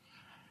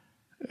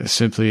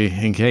simply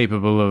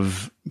incapable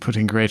of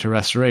putting greater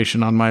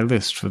restoration on my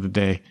list for the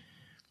day.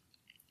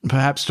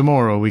 Perhaps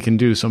tomorrow we can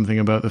do something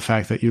about the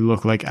fact that you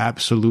look like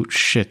absolute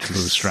shit,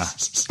 Lustra.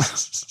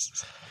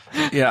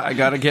 Yeah, I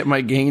gotta get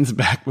my gains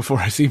back before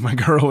I see my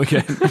girl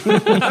again.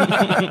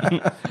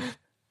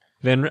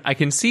 I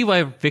can see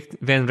why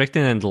Van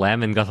Richten and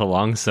Lemon got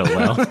along so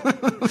well.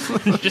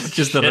 just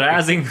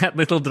razzing that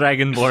little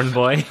dragonborn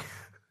boy.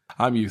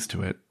 I'm used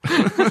to it.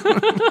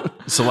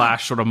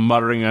 Slash sort of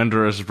muttering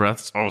under his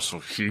breath, oh, so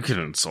he can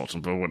insult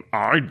him, but when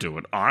I do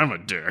it, I'm a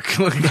dick.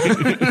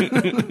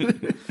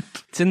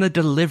 It's in the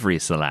delivery,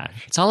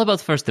 Slash. It's all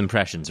about first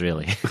impressions,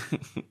 really.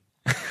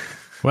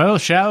 Well,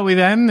 shall we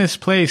then? This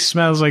place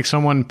smells like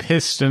someone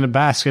pissed in a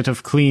basket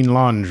of clean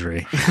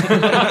laundry.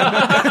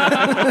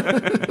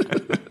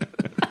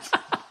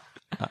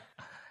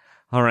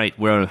 All right,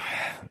 we're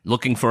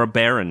looking for a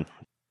baron.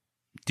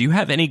 Do you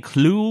have any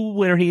clue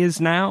where he is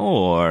now,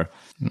 or...?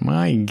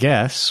 My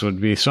guess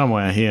would be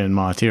somewhere here in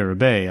Martira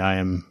Bay. I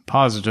am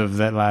positive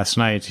that last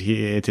night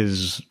it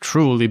is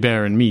truly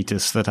Baron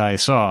Metis that I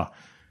saw.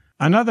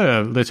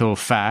 Another little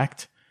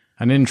fact,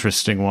 an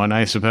interesting one,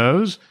 I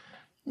suppose,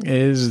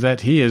 is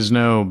that he is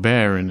no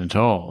baron at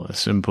all, a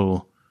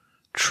simple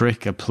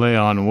trick, a play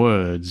on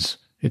words.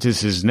 It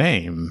is his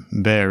name,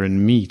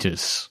 Baron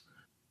Metis.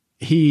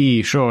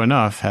 He, sure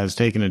enough, has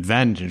taken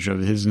advantage of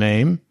his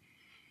name,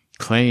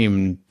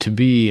 claimed to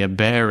be a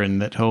baron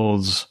that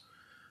holds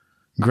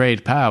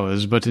great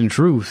powers, but in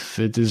truth,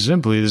 it is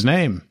simply his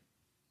name.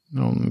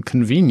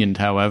 Convenient,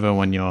 however,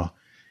 when you're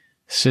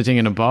sitting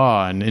in a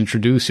bar and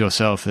introduce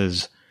yourself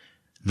as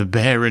the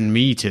Baron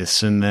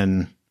Metis, and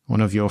then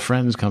one of your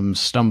friends comes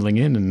stumbling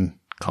in and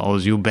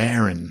calls you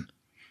Baron.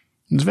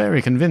 It's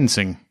very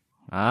convincing.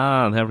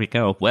 Ah, there we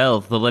go. Well,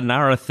 the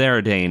Linara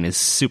Theridane is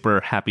super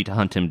happy to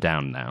hunt him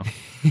down now.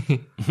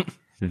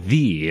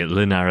 The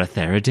Linara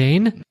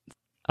Theridane?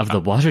 Of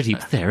the Waterdeep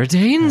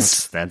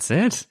Theridanes? That's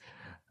it.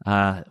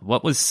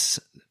 What was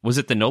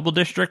it the Noble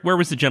District? Where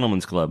was the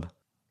Gentleman's Club?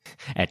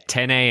 At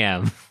 10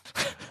 a.m.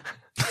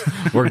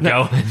 We're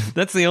going.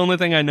 That's the only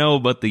thing I know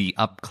about the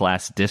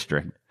upclass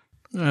district.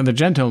 The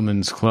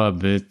Gentleman's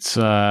Club, its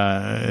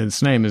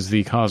name is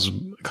the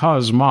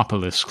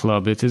Cosmopolis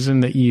Club. It is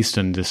in the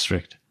Eastern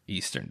District.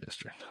 Eastern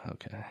District,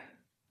 okay.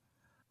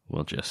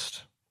 We'll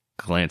just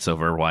glance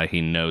over why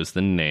he knows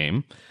the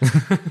name.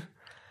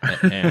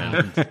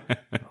 And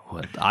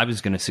what I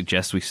was going to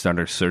suggest we start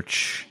our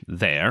search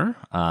there,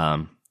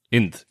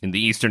 in the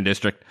Eastern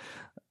District,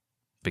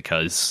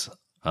 because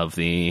of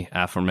the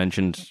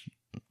aforementioned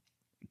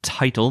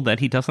title that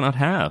he does not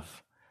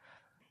have.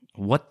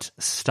 What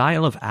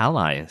style of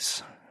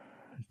allies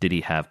did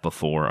he have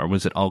before, or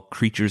was it all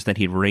creatures that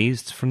he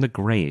raised from the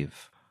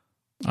grave?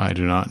 I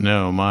do not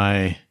know.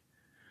 I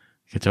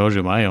told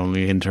you my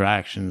only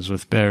interactions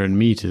with Baron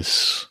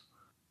Metis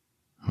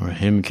were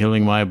him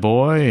killing my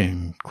boy,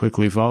 and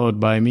quickly followed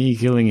by me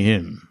killing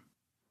him.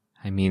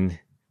 I mean,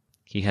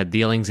 he had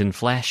dealings in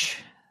flesh.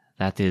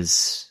 That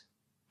is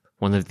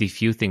one of the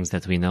few things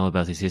that we know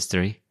about his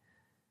history.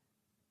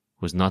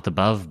 Was not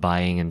above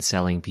buying and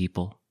selling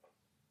people.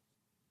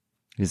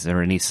 Is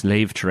there any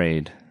slave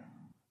trade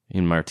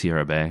in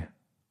Martira Bay?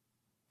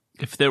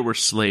 If there were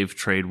slave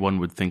trade, one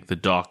would think the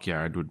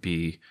dockyard would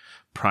be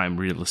prime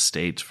real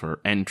estate for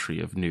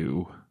entry of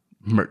new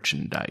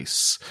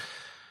merchandise.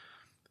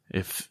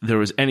 If there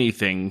was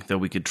anything that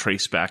we could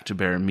trace back to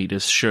Baron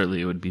Metis,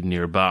 surely it would be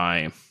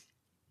nearby.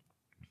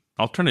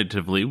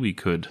 Alternatively, we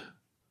could,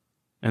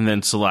 and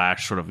then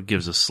Slash sort of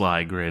gives a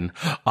sly grin,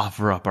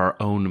 offer up our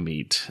own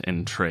meat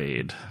and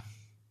trade.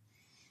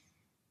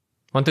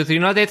 1, 2, 3,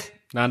 not it.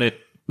 Not it.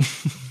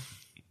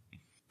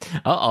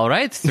 Oh, all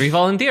right. 3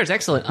 volunteers.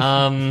 Excellent.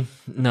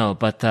 No,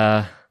 but,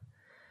 I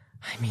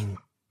mean,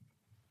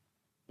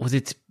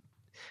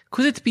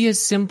 could it be as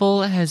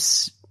simple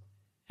as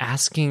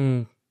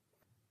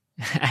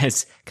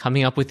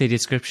coming up with a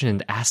description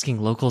and asking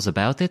locals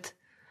about it?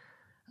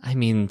 I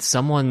mean,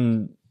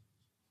 someone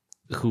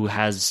who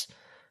has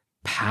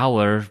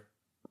power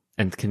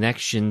and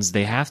connections,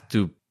 they have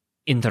to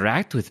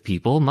interact with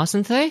people,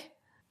 mustn't they?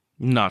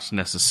 Not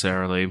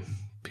necessarily.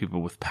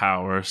 People with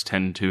powers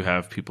tend to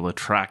have people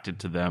attracted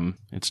to them.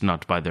 It's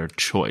not by their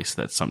choice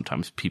that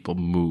sometimes people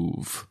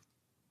move.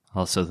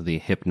 Also, the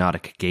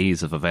hypnotic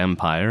gaze of a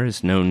vampire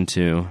is known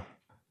to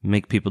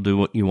make people do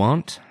what you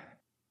want.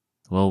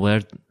 Well,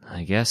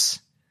 I guess.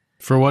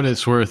 For what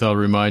it's worth, I'll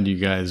remind you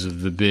guys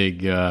of the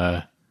big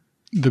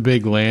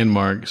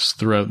landmarks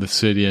throughout the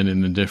city and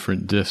in the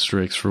different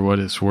districts. For what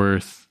it's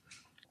worth,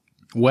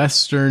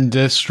 Western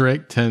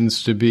District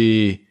tends to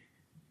be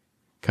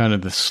kind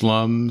of the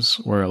slums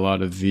where a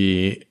lot of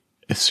the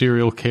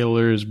serial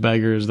killers,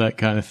 beggars, that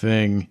kind of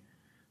thing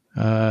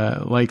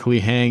likely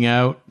hang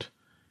out.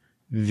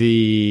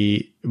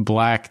 The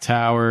Black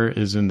Tower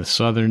is in the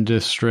Southern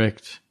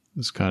District.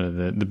 It's kind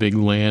of the big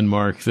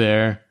landmark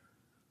there.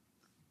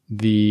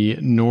 The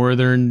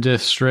Northern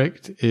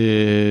District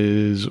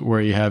is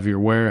where you have your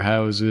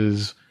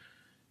warehouses,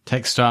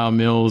 textile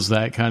mills,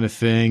 that kind of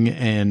thing.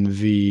 And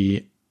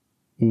the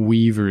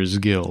Weavers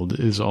Guild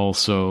is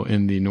also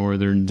in the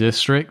Northern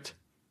District.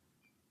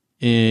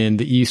 In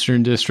the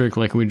Eastern District,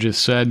 like we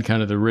just said,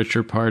 kind of the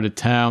richer part of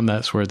town,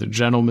 that's where the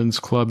Gentlemen's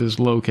Club is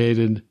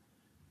located.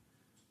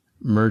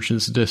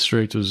 Merchants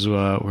District was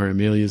where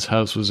Amelia's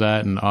house was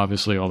at, and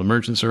obviously all the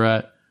merchants are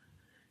at.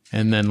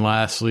 And then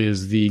lastly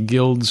is the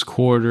Guild's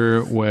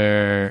Quarter,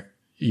 where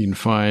you can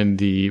find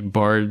the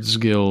Bards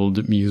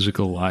Guild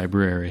musical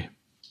library.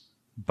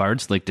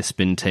 Bards like to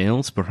spin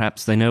tales.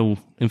 Perhaps they know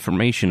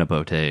information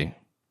about a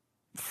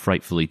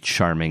frightfully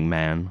charming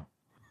man.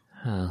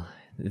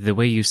 The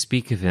way you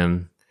speak of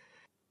him,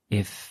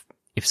 if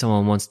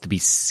someone wants to be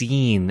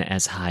seen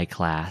as high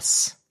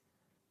class,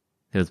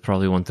 they would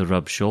probably want to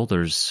rub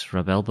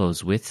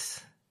elbows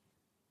with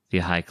the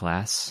high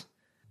class,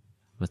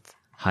 with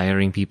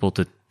hiring people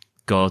to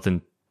go out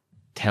and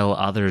tell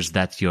others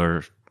that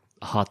you're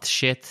hot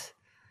shit.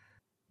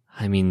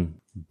 I mean,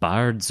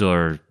 bards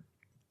or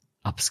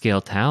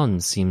upscale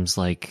town seems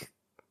like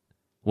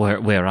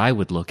where I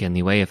would look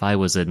anyway if I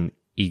was an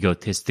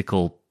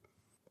egotistical,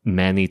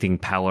 man-eating,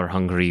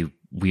 power-hungry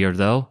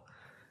weirdo.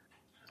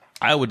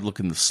 I would look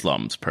in the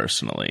slums,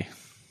 personally.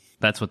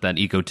 That's what that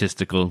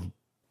egotistical,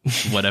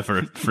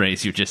 whatever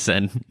phrase you just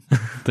said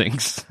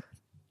thinks.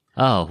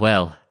 Oh,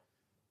 well,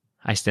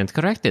 I stand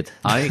corrected.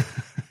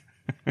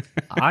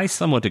 I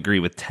somewhat agree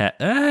with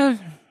Ted.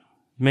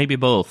 Maybe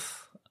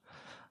both.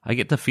 I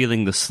get the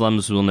feeling the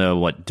slums will know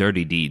what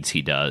dirty deeds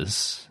he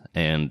does,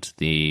 and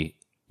the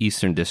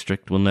Eastern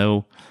District will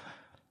know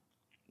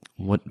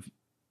what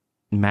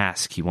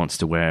mask he wants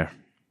to wear.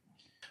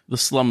 The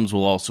slums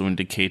will also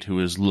indicate who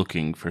is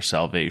looking for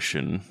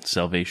salvation.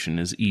 Salvation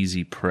is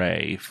easy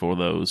prey for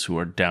those who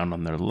are down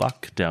on their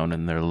luck, down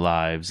in their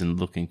lives, and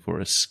looking for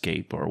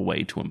escape or a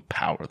way to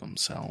empower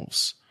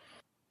themselves.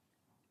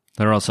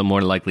 They're also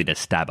more likely to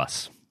stab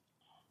us.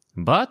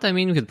 But, I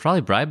mean, we could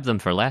probably bribe them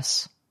for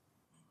less.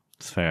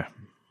 It's fair.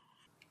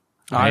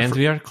 And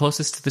we are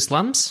closest to the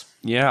slums?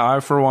 Yeah, I,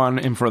 for one,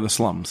 am for the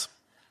slums.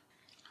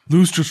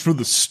 Lou's just for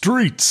the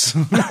streets. I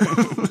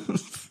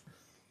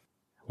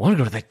want to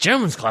go to that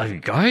German's Club, you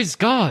guys.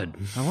 God.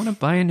 I want to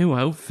buy a new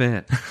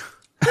outfit.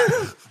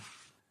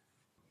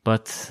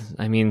 But,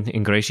 I mean,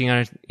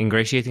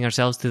 ingratiating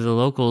ourselves to the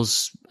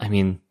locals, I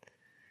mean,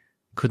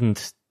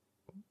 couldn't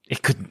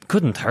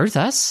hurt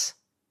us.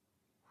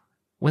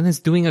 When has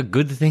doing a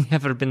good thing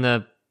ever been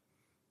a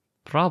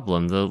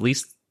problem? The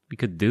least we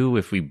could do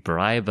if we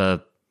bribe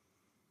a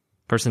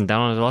person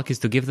down on their luck is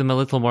to give them a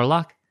little more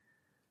luck.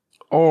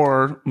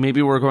 Or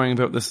maybe we're going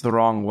about this the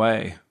wrong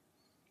way.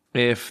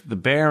 If the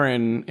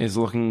Baron is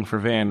looking for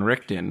Van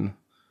Richten,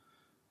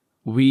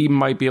 we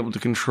might be able to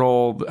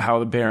control how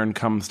the Baron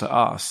comes to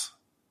us.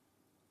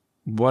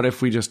 What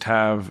if we just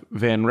have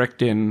Van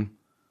Richten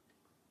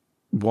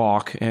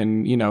walk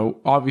and,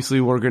 obviously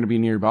we're going to be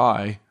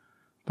nearby,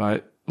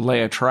 but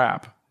lay a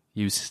trap.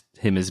 Use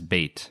him as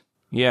bait.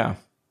 Yeah.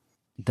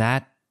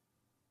 That,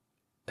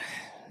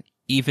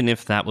 even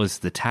if that was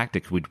the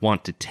tactic we'd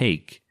want to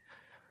take,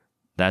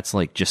 that's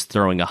like just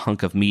throwing a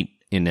hunk of meat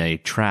in a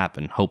trap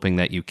and hoping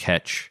that you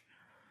catch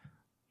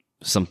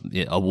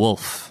a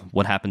wolf.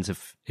 What happens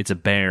if it's a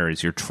bear?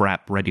 Is your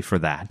trap ready for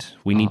that?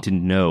 We need to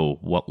know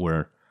what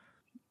we're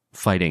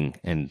fighting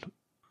and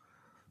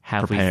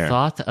Have prepare. we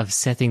thought of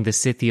setting the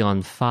city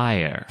on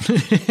fire?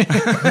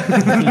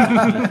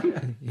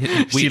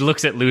 She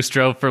looks at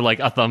Lustro for like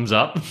a thumbs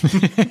up.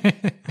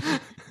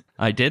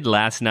 I did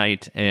last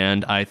night,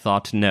 and I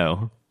thought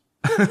no.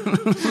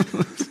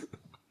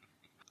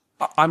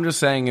 I'm just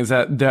saying is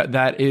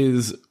that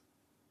is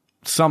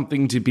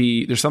something to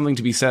be, there's something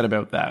to be said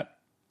about that.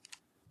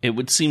 It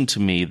would seem to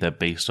me that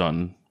based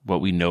on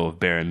what we know of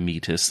Baron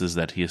Metis is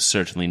that he is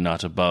certainly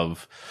not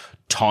above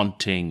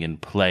taunting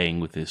and playing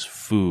with his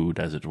food,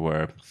 as it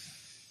were.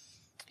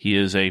 He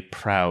is a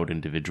proud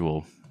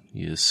individual.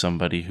 He is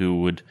somebody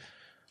who would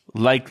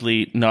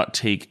likely not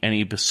take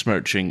any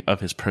besmirching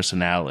of his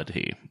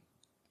personality.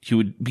 He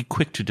would be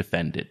quick to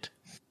defend it.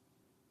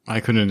 I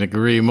couldn't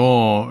agree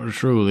more,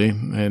 truly.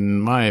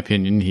 In my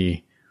opinion,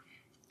 he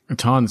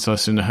taunts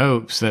us in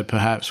hopes that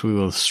perhaps we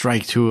will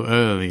strike too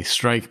early,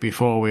 strike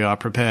before we are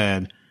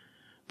prepared.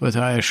 But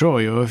I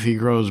assure you, if he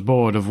grows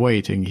bored of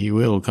waiting, he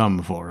will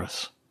come for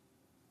us.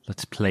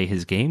 Let's play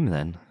his game,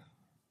 then.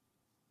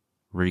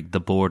 Rig the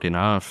board in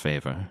our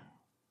favor.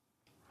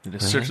 It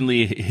is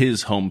certainly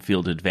his home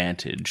field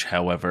advantage.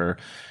 However,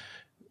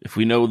 if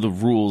we know the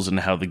rules and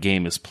how the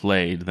game is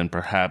played, then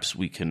perhaps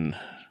we can,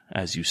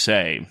 as you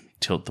say,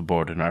 tilt the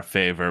board in our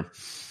favor.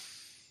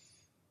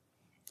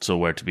 So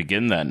where to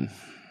begin, then?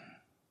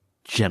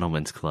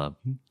 Gentlemen's club.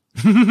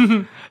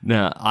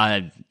 No,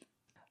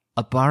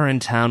 a bar in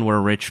town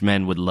where rich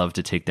men would love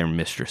to take their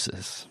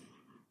mistresses.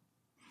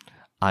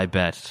 I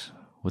bet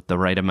with the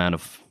right amount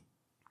of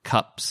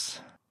cups,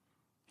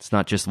 it's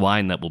not just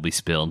wine that will be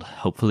spilled,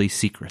 hopefully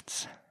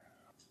secrets.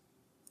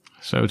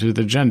 So to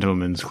the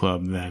gentlemen's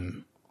club,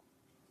 then.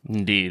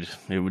 Indeed,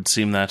 it would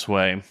seem that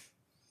way.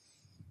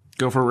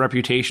 Go for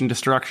reputation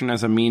destruction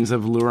as a means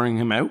of luring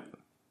him out?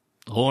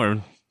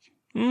 Or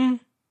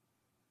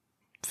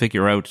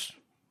figure out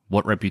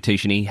what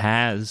reputation he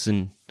has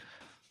and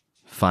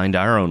find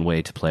our own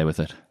way to play with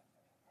it.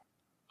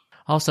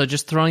 Also,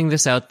 just throwing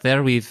this out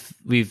there, we've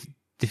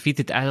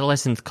defeated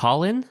adolescent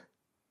Colin.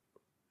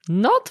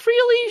 Not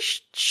really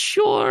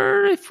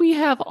sure if we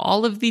have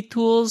all of the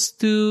tools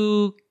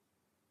to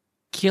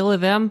kill a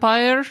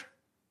vampire.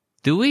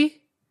 Do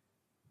we?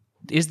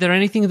 Is there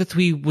anything that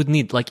we would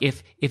need? Like,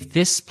 if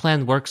this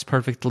plan works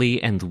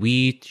perfectly and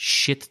we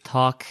shit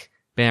talk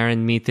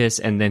Baron Metis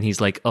and then he's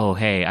like, oh,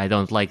 hey, I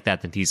don't like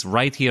that, and he's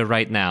right here,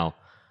 right now.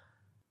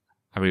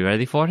 Are we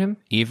ready for him?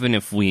 Even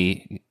if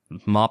we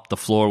mop the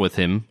floor with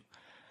him,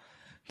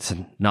 it's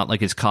not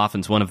like his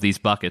coffin's one of these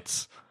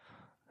buckets,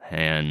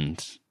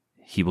 and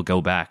he will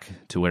go back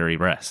to where he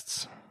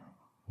rests.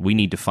 We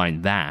need to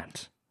find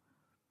that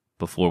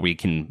before we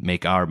can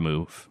make our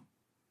move.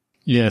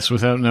 Yes,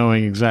 without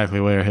knowing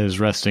exactly where his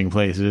resting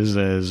place is,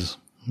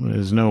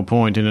 there's no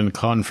point in a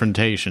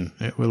confrontation.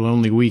 It will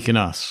only weaken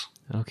us.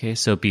 Okay,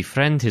 so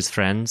befriend his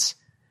friends,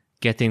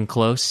 get in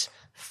close,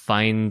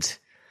 find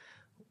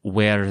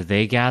where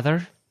they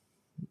gather,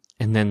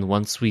 and then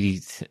once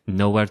we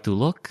know where to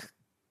look,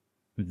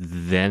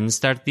 then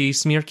start the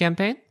smear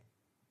campaign?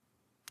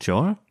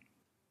 Sure.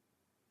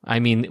 I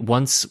mean,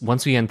 once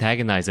we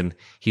antagonize him,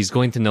 he's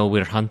going to know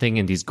we're hunting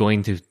and he's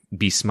going to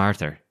be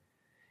smarter.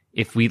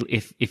 If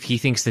he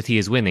thinks that he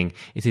is winning,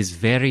 it is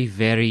very,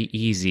 very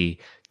easy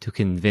to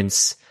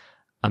convince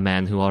a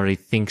man who already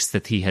thinks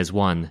that he has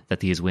won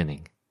that he is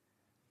winning.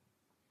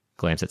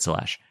 Glance at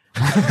Slash.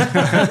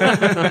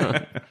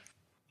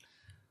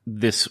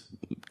 This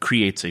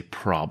creates a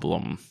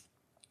problem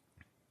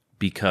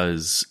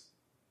because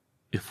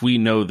if we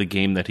know the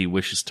game that he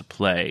wishes to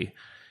play,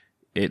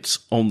 it's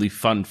only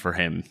fun for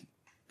him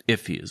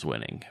if he is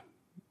winning,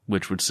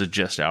 which would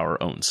suggest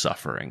our own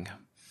suffering.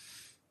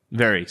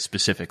 Very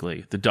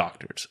specifically, the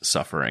doctor's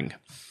suffering.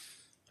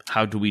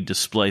 How do we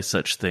display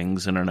such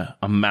things in an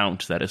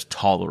amount that is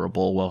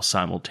tolerable while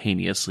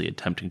simultaneously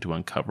attempting to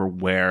uncover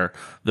where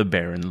the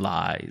Baron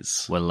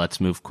lies? Well,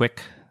 let's move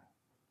quick.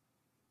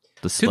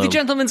 To the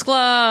Gentlemen's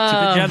Club! To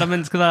the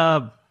Gentlemen's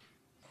Club!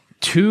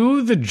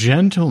 To the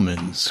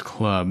Gentlemen's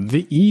Club.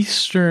 The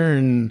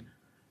Eastern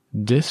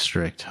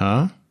District,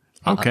 huh?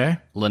 Okay.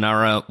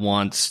 Lenara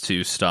wants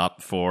to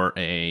stop for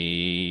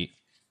a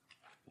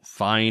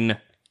fine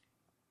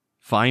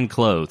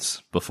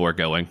clothes before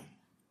going.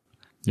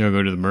 You want to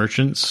go to the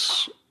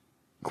merchant's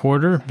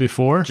quarter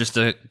before? Just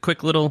a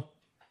quick little,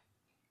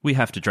 we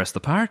have to dress the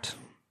part.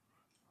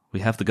 We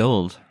have the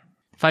gold.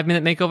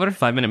 5-minute makeover?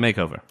 5-minute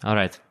makeover. All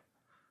right.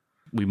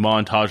 We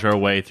montage our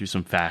way through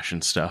some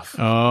fashion stuff.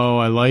 Oh,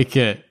 I like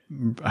it.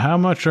 How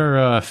much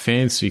are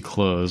fancy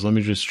clothes? Let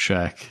me just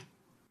check.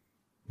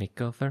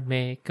 Makeover.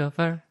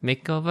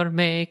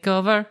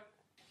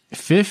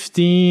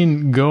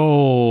 15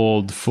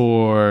 gold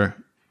for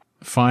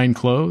fine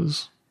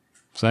clothes.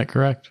 Is that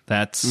correct?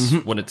 That's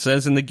what it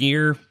says in the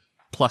gear,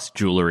 plus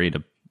jewelry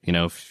to,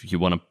 if you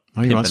want to.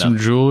 Oh, you want some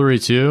jewelry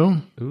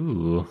too?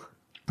 Ooh.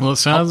 Well, it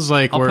sounds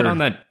like I'll we're... put on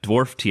that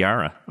dwarf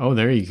tiara. Oh,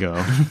 there you go.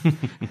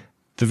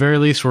 At the very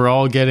least, we're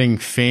all getting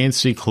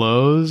fancy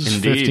clothes.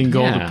 Indeed. 15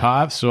 gold Yeah. a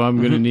pop, so I'm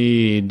going to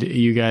need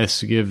you guys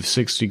to give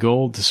 60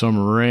 gold to some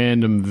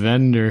random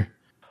vendor.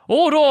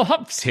 Odo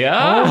Hops here.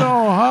 Oh,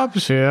 no,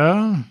 Hops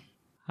here.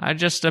 I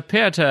just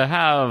appear to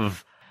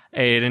have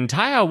an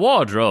entire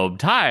wardrobe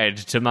tied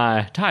to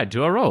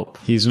a rope.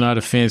 He's not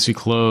a fancy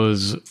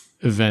clothes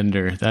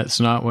vendor. That's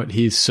not what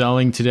he's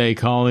selling today,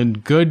 Colin.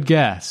 Good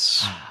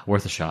guess.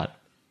 Worth a shot.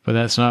 But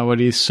that's not what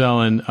he's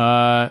selling.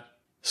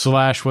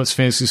 Slash, what's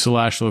Fancy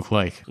Slash look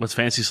like? What's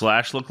Fancy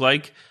Slash look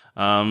like?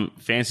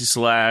 Fancy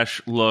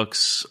Slash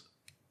looks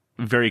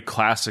very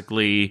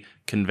classically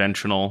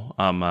conventional.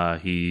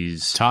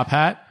 He's Top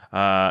hat?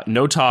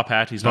 no top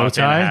hat. He's not a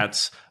fan Bow tie? of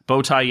hats.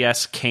 Bow tie,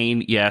 yes.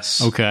 Cane,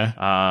 yes. Okay.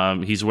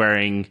 He's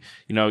wearing,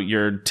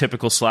 your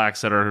typical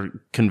slacks that are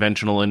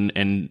conventional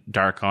and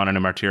dark on in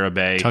a Martira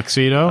Bay.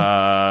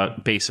 Tuxedo?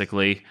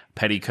 Basically.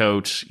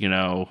 Petticoat,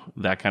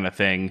 that kind of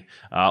thing.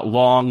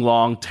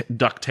 Long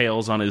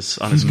ducktails on his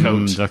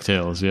coat.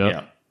 DuckTales,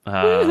 yep.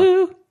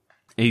 Yeah.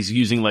 He's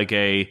using like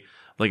a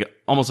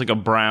almost like a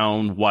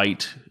brown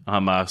white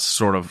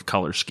sort of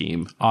color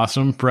scheme.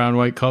 Awesome. Brown,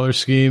 white color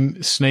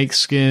scheme.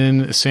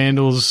 Snakeskin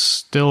sandals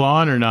still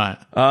on or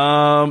not?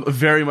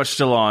 Very much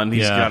still on.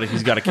 He's got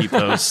to keep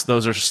those.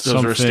 Those are a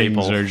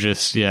staple. Things are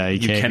just, you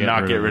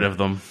cannot get rid of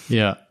them.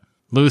 Yeah.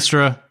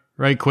 Lustra,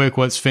 right quick,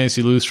 what's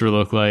Fancy Lustra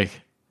look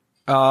like?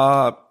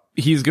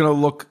 He's going to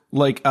look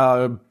like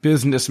a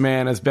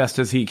businessman as best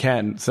as he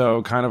can.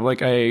 So kind of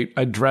like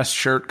a dress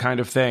shirt kind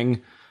of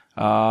thing.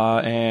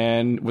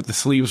 And with the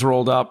sleeves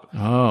rolled up.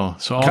 Oh,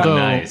 so although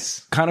Nice.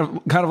 Kind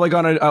of like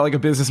on like a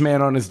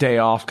businessman on his day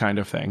off kind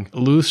of thing.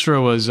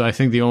 Lustra was, I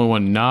think, the only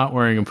one not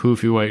wearing a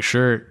poofy white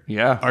shirt.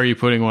 Yeah. Are you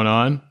putting one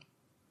on?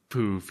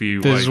 Poofy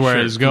white This is where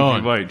shirt, it's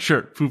going. Poofy white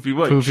shirt. Poofy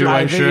white Poofy shirt.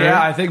 white shirt.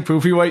 Yeah, I think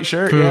poofy white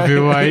shirt.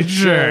 Poofy white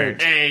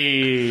shirt.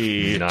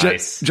 Hey.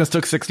 Nice. Just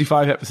took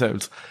 65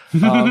 episodes.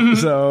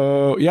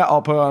 So yeah,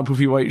 I'll put on a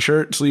poofy white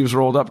shirt, sleeves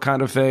rolled up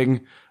kind of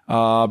thing.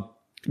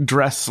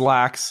 Dress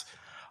slacks.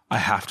 I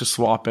have to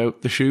swap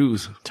out the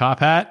shoes. Top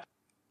hat?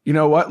 You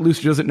know what?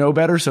 Lucy doesn't know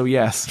better, so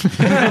yes. It's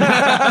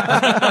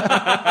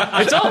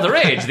all the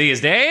rage these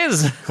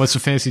days. What's the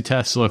Fancy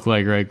Test look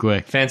like right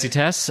quick? Fancy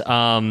Tess.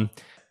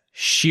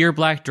 Sheer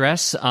black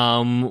dress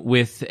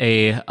with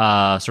a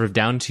sort of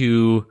down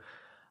to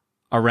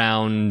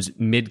around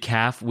mid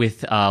calf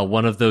with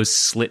one of those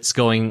slits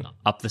going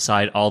up the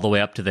side all the way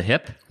up to the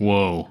hip.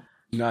 Whoa.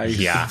 Nice.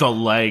 Yeah. The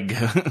leg.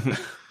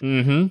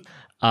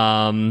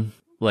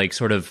 Like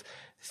sort of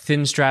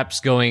thin straps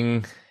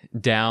going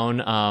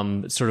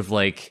down, sort of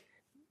like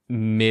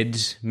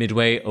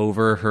midway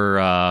over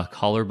her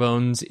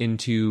collarbones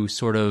into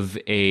sort of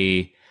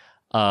a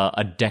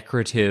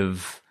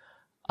decorative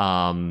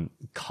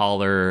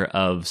collar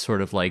of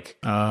sort of like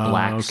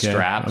black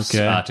straps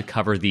to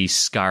cover the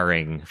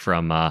scarring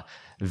from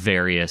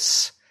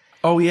various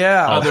Oh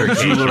yeah. Other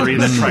jewelry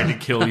that tried to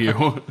kill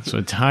you. So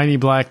a tiny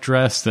black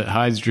dress that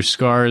hides your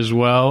scar as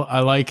well. I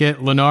like it.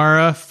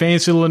 Lenara,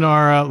 Fancy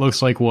Lenara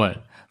looks like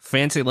what?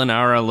 Fancy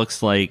Lenara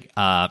looks like,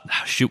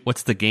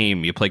 what's the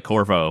game? You play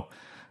Corvo.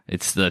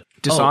 It's the...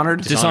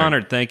 Dishonored?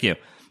 Dishonored, thank you.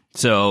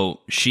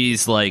 So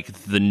she's like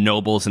the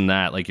nobles in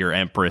that, like your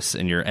Empress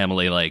and your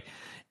Emily, like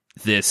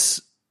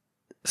this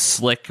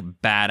slick,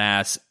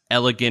 badass,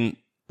 elegant,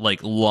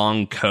 like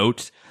long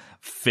coat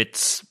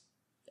fits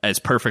as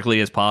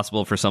perfectly as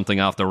possible for something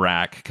off the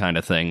rack kind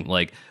of thing,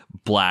 like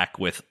black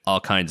with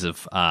all kinds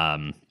of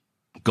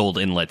gold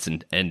inlets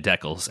and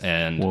decals.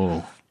 And,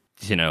 Whoa.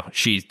 you know,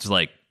 she's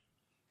like,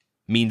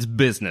 means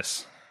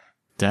business.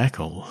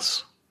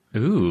 Decals.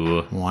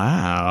 ooh.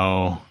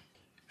 Wow.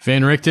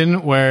 Van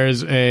Richten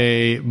wears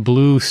a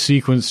blue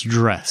sequence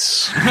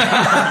dress.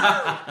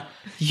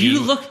 You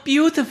look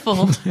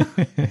beautiful.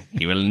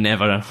 He will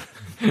never,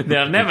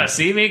 They'll never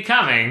see me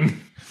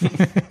coming.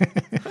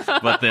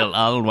 but they'll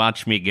all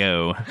watch me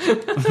go.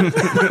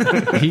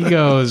 He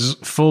goes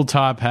full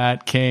top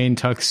hat, cane,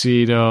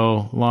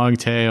 tuxedo, long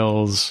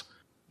tails,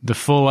 the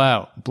full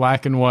out,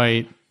 black and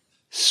white,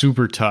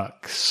 super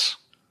tux.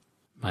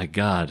 My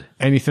God.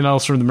 Anything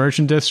else from the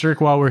merchant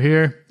district while we're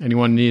here?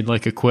 Anyone need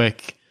like a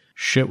quick,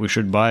 shit, we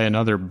should buy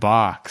another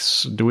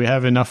box? Do we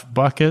have enough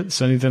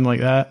buckets? Anything like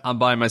that? I'm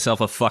buying myself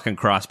a fucking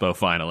crossbow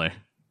finally.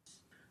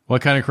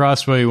 What kind of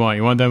crossbow you want?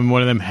 You want them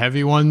one of them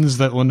heavy ones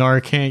that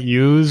Lennar can't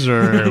use,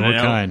 or what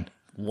kind?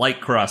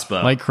 Light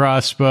crossbow. Light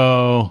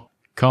crossbow.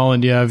 Colin,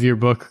 do you have your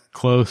book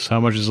close? How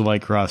much is a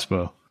light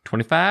crossbow?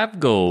 25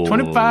 gold.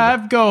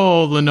 25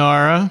 gold,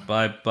 Lenara.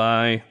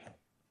 Bye.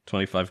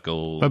 25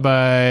 gold.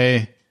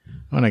 Bye-bye.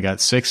 And I got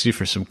 60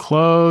 for some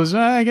clothes.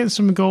 I get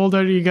some gold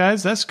out of you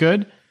guys. That's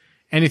good.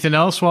 Anything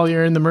else while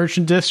you're in the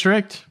merchant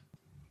district?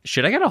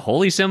 Should I get a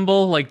holy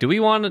symbol? Like, do we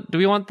want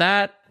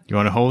that? You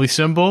want a holy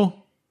symbol?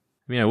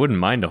 I mean, I wouldn't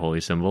mind a holy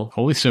symbol.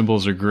 Holy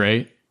symbols are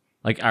great.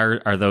 Like,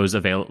 are those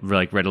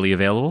like readily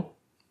available?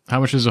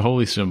 How much is a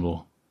holy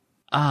symbol?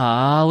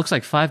 Looks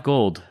like 5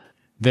 gold.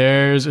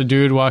 There's a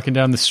dude walking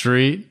down the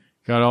street,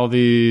 got all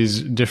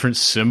these different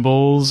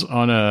symbols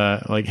on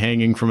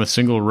hanging from a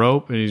single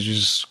rope, and he's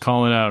just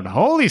calling out,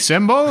 holy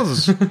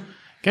symbols!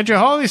 Get your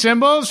holy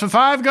symbols for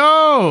 5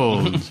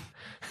 gold!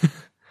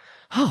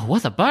 Oh,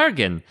 what a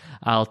bargain.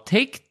 I'll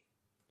take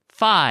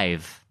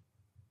 5.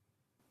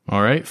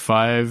 All right,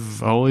 5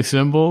 holy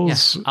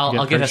symbols. Yeah,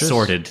 I'll get purchased.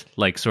 assorted,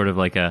 like sort of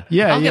like a.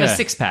 Yeah, I'll get a yeah.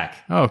 6-pack.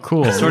 Oh,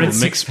 cool. Assorted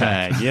Little mix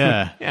 6-pack. pack.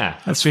 Yeah. Yeah.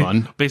 That's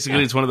fun.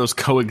 Basically, it's one of those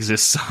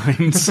coexist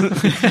signs.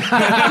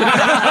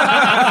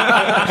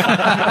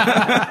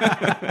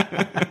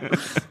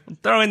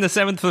 Throw in the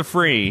 7th for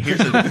free.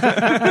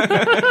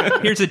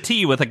 Here's a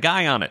T with a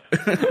guy on it.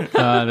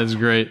 That's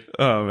great.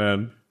 Oh,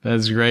 man.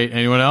 That's great.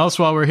 Anyone else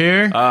while we're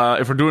here?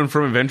 If we're doing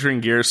from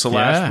Adventuring Gear,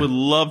 Celeste Yeah. would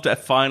love to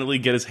finally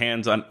get his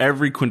hands on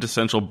every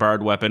quintessential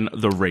bard weapon,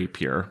 the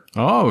rapier.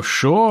 Oh,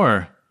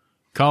 sure.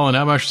 Colin,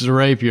 how much is a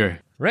rapier?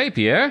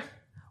 Rapier?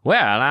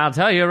 Well, I'll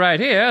tell you right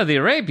here, the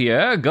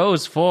rapier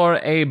goes for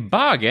a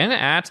bargain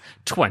at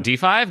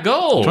 25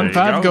 gold.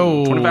 25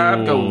 gold.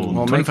 25 gold.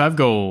 Well, 25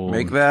 gold.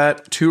 Make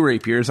that 2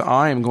 rapiers.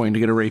 I am going to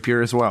get a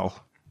rapier as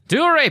well.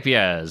 2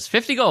 rapiers,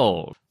 50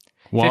 gold.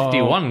 Wow.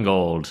 51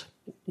 gold.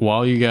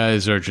 while you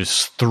guys are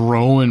just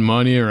throwing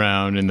money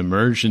around in the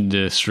merchant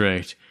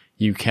district,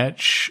 you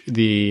catch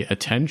the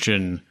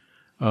attention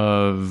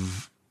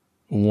of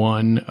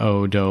one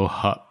Odo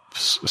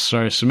Hups.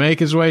 Starts to make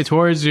his way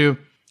towards you.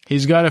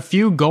 He's got a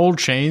few gold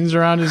chains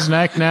around his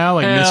neck now,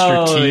 like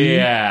Mr. T.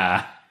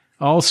 Yeah.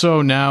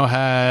 Also now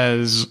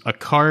has a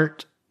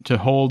cart to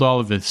hold all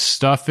of his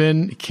stuff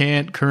in.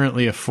 Can't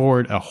currently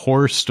afford a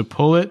horse to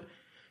pull it.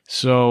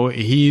 So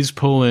he's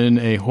pulling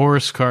a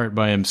horse cart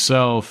by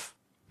himself.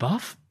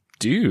 Buff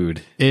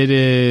dude. It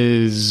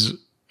is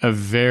a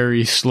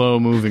very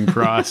slow moving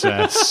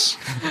process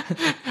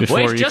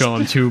before you call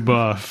him too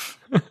buff.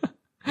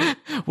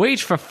 Wait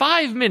for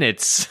 5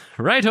 minutes.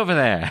 Right over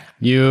there.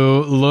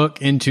 You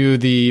look into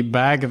the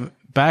back of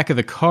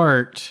the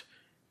cart,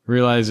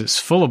 realize it's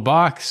full of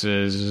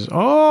boxes.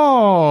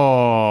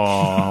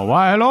 Oh,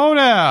 why hello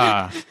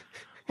there.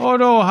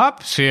 Odo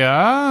Hups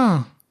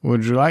here.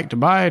 Would you like to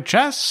buy a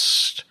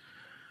chest?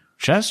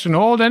 Chest can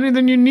hold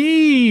anything you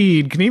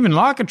need. Can even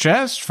lock a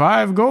chest.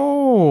 5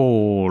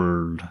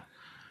 gold.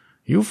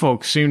 You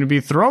folks seem to be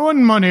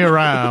throwing money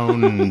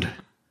around.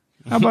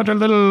 How about a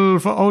little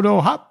for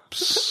Odo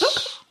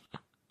Hups?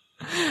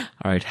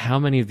 All right, how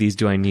many of these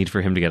do I need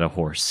for him to get a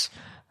horse?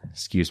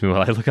 Excuse me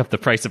while I look up the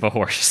price of a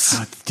horse.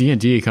 The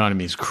D&D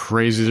economy is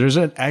crazy. There's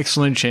an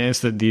excellent chance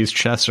that these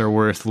chests are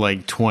worth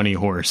like 20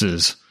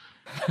 horses.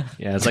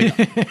 Yeah, it's like...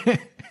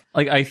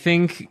 like, I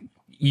think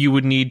you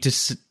would need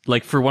to...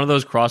 Like, for one of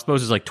those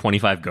crossbows, is like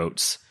 25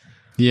 goats.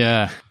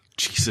 Yeah.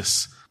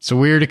 Jesus. It's a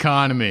weird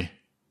economy.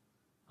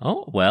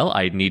 Oh, well,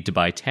 I'd need to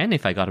buy 10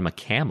 if I got him a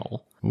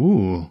camel.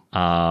 Ooh.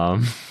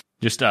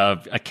 Just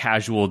a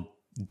casual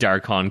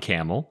Darkon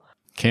camel.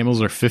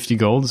 Camels are 50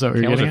 gold? Is that what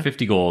you're Camels getting are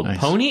 50 gold. Nice.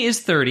 Pony is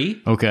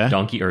 30. Okay.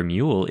 Donkey or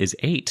mule is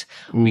 8.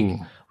 We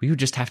would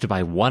just have to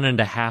buy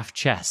 1.5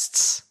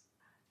 chests.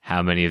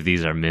 How many of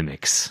these are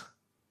mimics?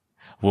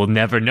 We'll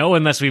never know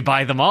unless we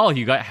buy them all.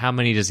 How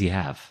many does he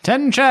have?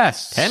 10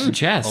 chests. 10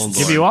 chests.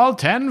 Give you all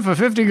 10 for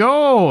 50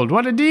 gold.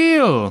 What a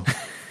deal.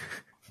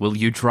 Will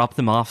you drop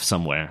them off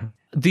somewhere?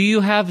 Do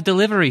you have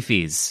delivery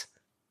fees?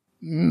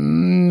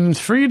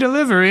 Free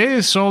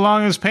delivery, so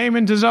long as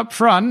payment is up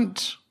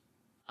front.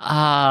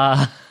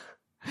 Guys,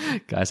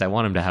 I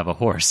want him to have a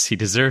horse. He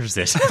deserves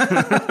it.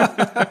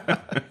 How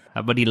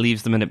about he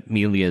leaves them in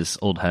Amelia's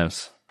old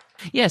house?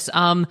 Yes,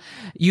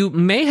 you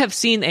may have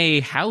seen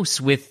a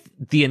house with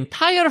the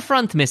entire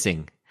front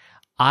missing.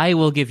 I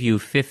will give you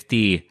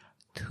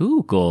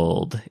 52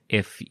 gold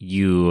if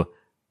you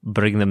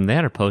bring them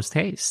there post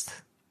haste.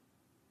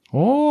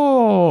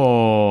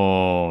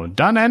 Oh,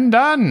 done and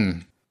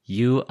done.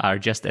 You are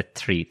just a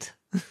treat.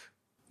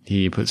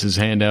 He puts his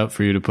hand out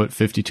for you to put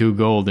 52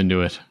 gold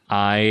into it.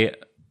 I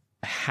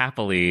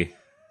happily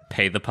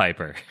pay the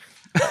piper.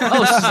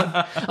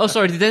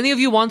 Sorry, did any of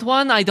you want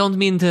one? I don't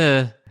mean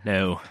to...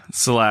 No.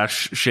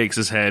 Slash shakes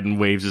his head and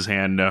waves his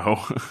hand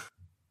no.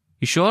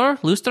 You sure,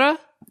 Lustra?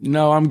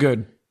 No, I'm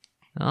good.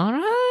 All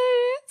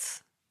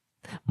right.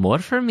 More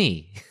for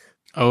me.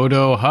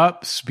 Odo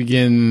Hups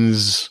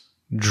begins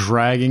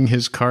dragging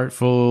his cart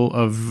full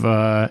of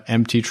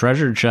empty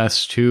treasure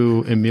chests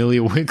to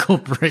Amelia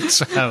Wigglebrick's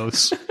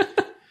house.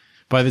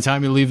 By the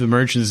time you leave the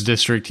merchant's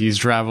district, he's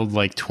traveled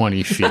like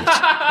 20 feet.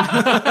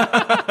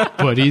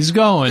 But he's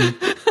going.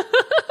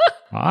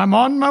 I'm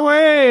on my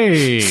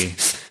way.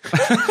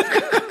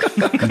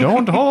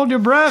 Don't hold your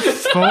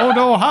breath,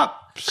 Odo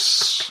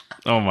Hups.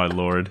 Oh my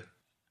lord.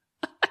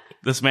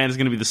 This man is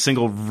going to be the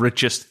single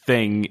richest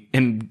thing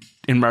in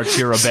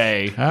Martira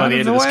Bay by Out the of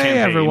end the of this way, campaign.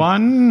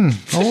 everyone.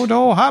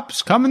 Odo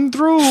Hups coming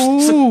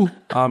through.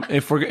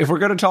 If we're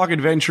going to talk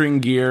adventuring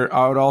gear,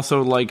 I would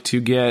also like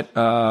to get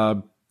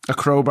a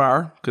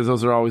crowbar, because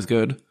those are always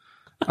good.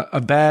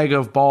 A bag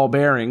of ball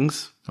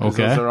bearings, because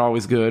Okay. those are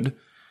always good.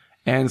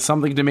 And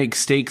something to make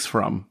stakes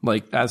from,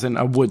 like as in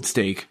a wood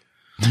stake.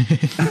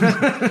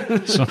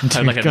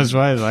 Something because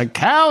like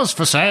cows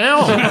for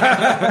sale.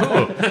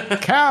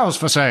 Cows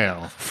for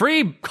sale.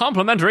 Free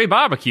complimentary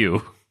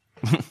barbecue.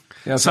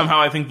 Yeah, so, Somehow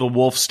I think the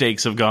wolf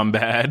steaks have gone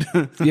bad.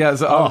 yeah,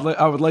 so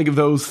I would like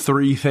those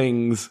 3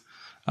 things.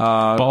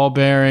 Ball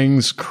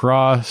bearings,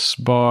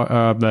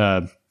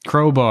 crossbar,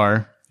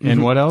 crowbar,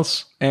 and what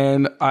else?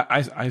 And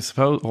I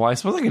suppose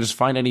I can just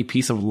find any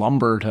piece of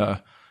lumber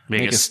to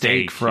make a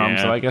steak from.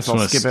 yeah. So I guess I'll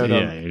skip out.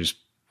 Yeah, you just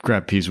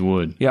grab a piece of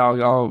wood. Yeah,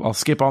 I'll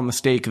skip on the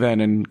steak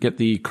then and get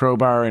the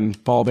crowbar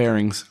and ball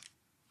bearings.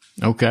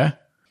 Okay.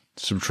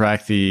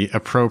 Subtract the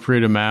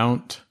appropriate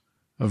amount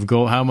of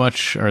gold. How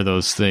much are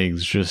those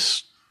things?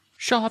 Just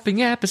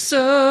Shopping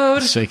episode.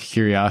 for the sake of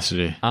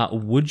curiosity.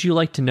 Would you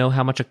like to know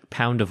how much a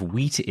pound of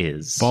wheat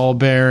is? Ball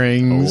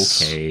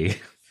bearings. Okay.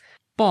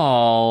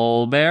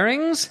 Ball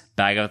bearings,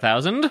 bag of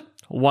 1,000,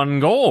 1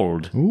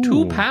 gold, Ooh.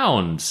 2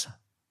 pounds.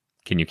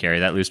 Can you carry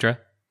that, Lustra?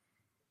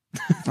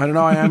 I don't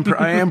know.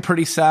 I am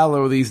pretty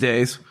sallow these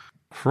days.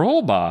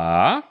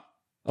 Crowbar.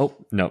 Oh,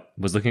 no.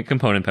 Was looking at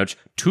component pouch.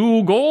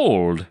 2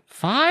 gold,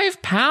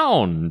 5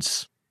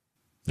 pounds.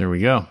 There we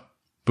go.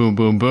 Boom,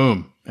 boom,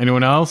 boom.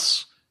 Anyone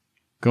else?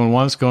 Going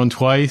once, going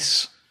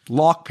twice.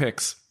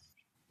 Lockpicks.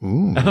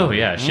 Ooh. Oh,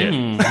 yeah, shit.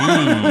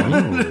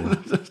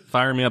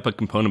 Fire me up a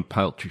component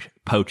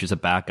pouch as a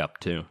backup,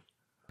 too.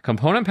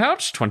 Component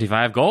pouch,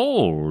 25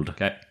 gold.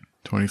 Okay.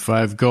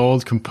 25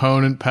 gold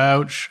component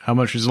pouch. How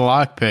much is a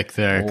lockpick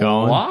there,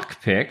 Colin?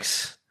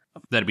 Lockpicks?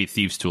 That'd be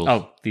Thieves' Tools.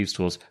 Oh, thieves'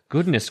 tools.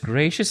 Goodness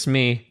gracious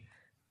me.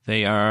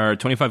 They are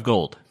 25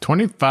 gold.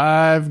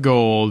 25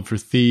 gold for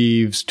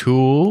thieves'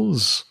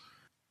 tools.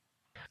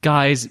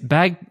 Guys,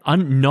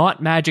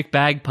 not magic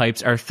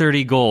bagpipes are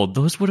 30 gold.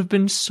 Those would have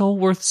been so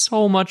worth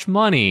so much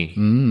money.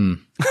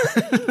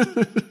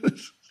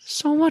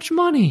 So much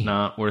money.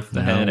 Not worth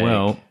the headache.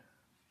 Well,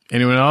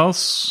 anyone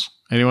else?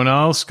 Anyone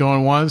else?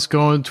 Going once,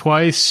 going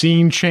twice.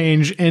 Scene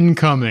change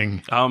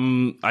incoming.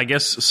 I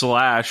guess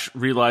Slash,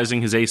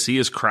 realizing his AC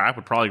is crap,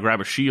 would probably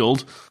grab a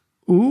shield.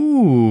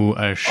 Ooh,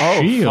 a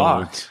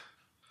shield. Fuck.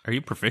 Are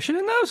you proficient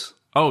in those?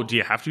 Oh, do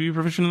you have to be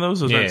proficient in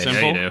those? Is that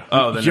simple? you do.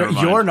 Oh, then never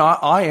mind. You're not.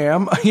 I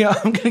am. Yeah,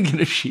 I'm gonna get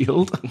a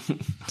shield.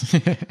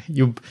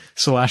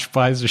 Slash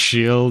buys a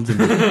shield and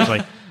it's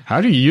like,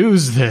 how do you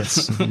use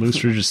this? And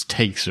Lustra just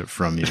takes it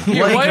from you.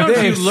 Here, Like why don't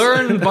this. you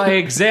learn by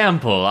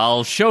example?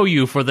 I'll show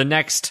you for the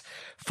next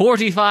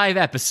 45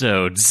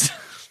 episodes.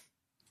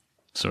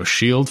 So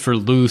shield for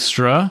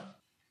Lustra.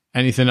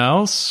 Anything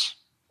else?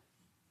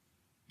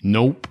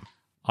 Nope.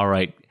 All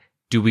right.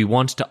 Do we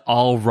want to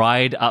all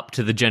ride up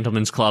to the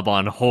gentleman's club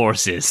on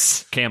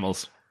horses?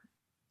 Camels.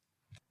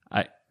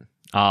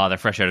 They're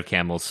fresh out of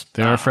camels.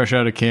 They are fresh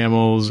out of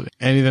camels.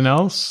 Anything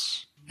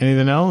else?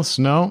 Anything else?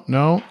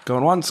 No.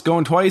 Going once,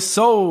 going twice.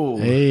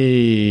 Sold.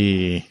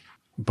 Hey.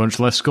 A bunch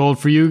less gold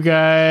for you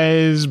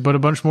guys, but a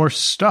bunch more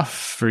stuff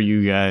for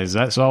you guys.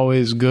 That's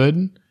always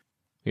good.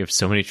 We have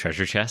so many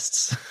treasure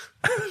chests.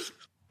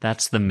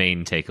 That's the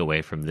main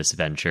takeaway from this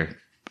venture.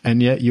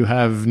 And yet you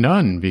have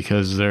none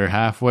because they're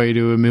halfway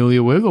to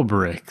Amelia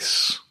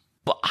Wigglebricks.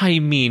 But I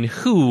mean,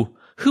 who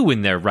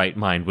in their right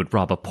mind would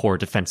rob a poor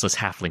defenseless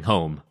halfling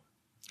home?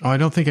 Oh, I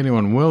don't think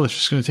anyone will. It's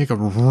just going to take a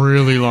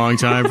really long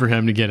time for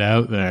him to get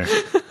out there.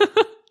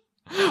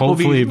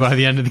 Hopefully, by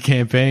the end of the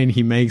campaign,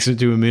 he makes it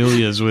to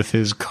Amelia's with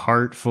his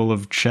cart full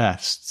of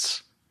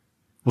chests.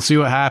 We'll see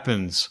what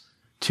happens.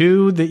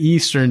 To the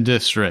Eastern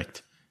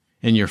District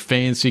in your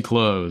fancy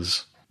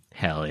clothes.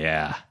 Hell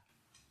yeah.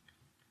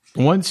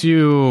 Once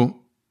you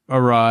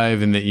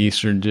arrive in the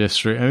Eastern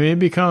District, I mean, it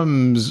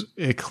becomes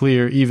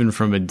clear, even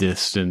from a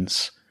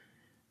distance,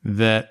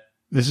 that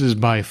this is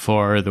by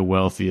far the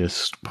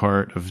wealthiest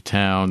part of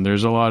town.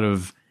 There's a lot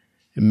of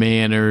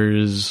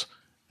manors.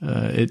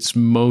 It's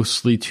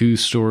mostly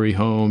 2-story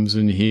homes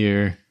in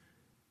here.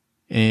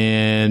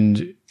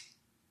 And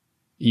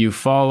you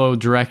follow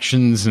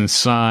directions and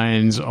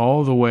signs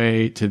all the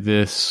way to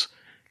this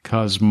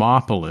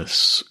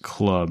Cosmopolis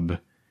Club.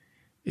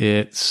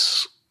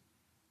 It's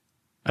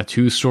a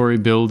 2-story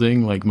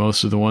building like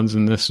most of the ones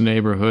in this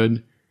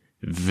neighborhood.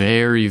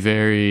 Very,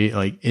 very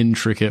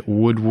intricate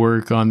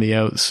woodwork on the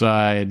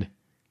outside.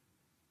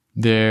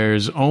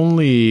 There's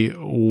only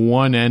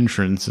one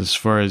entrance as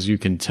far as you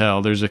can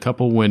tell. There's a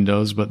couple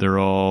windows, but they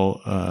all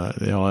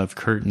have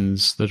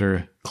curtains that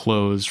are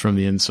closed from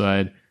the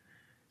inside.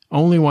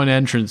 Only one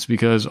entrance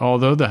because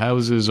although the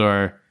houses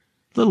are a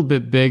little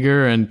bit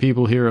bigger and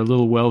people here are a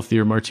little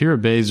wealthier, Martira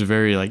Bay is a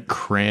very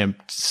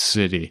cramped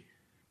city.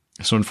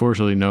 So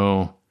unfortunately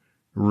no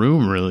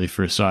room really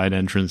for side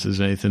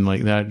entrances, anything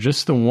like that.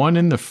 Just the one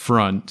in the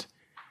front.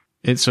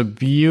 It's a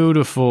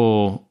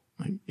beautiful,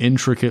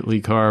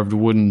 intricately carved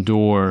wooden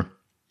door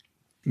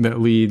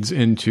that leads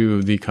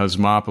into the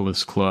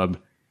Cosmopolis Club.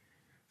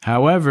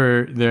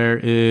 However, there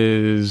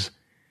is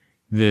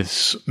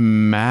this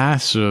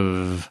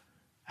massive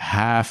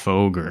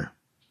half-ogre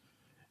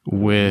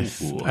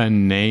with a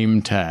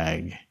name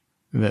tag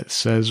that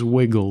says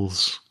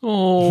Wiggles.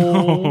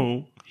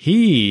 Oh.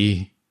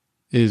 He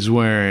is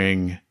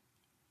wearing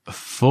a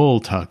full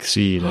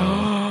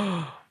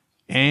tuxedo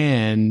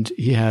and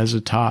he has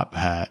a top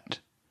hat.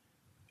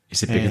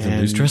 Is it bigger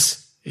than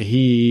Lustrous?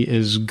 He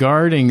is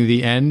guarding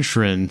the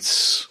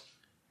entrance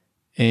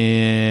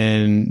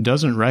and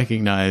doesn't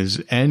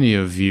recognize any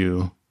of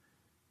you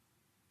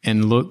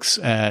and looks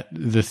at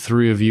the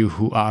three of you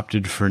who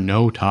opted for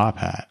no top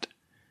hat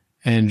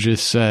and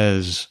just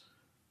says,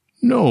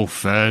 "No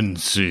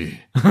fancy."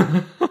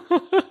 I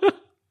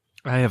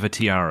have a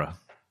tiara.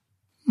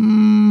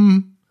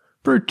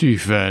 Pretty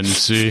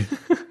fancy.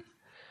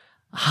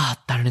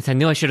 Darn it, I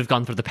knew I should have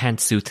gone for the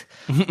pantsuit.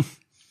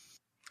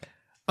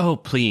 Oh,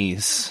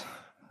 please.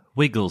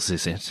 Wiggles,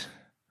 is it?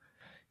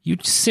 You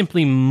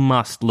simply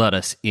must let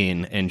us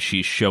in, and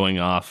she's showing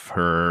off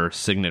her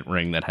signet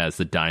ring that has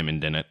the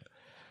diamond in it.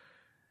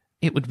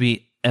 It would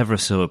be ever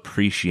so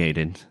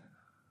appreciated.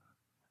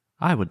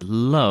 I would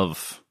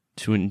love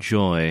to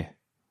enjoy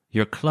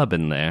your club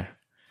in there.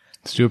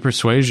 Let's do a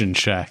persuasion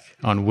check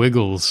on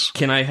Wiggles.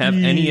 Can I have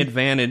any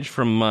advantage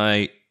from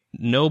my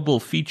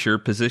noble feature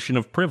position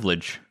of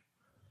privilege?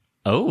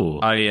 Oh.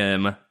 I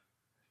am.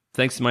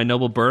 Thanks to my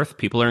noble birth,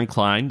 people are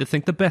inclined to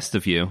think the best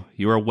of you.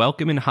 You are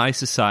welcome in high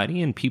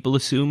society, and people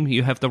assume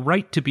you have the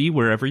right to be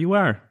wherever you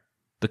are.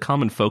 The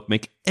common folk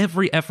make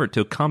every effort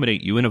to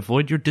accommodate you and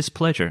avoid your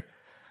displeasure.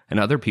 and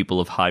other people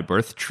of high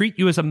birth treat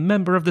you as a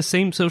member of the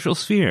same social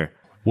sphere.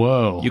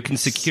 Whoa. You can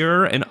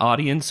secure an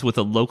audience with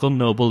a local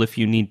noble if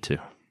you need to.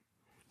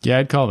 Yeah,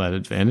 I'd call that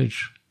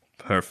advantage.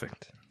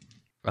 Perfect.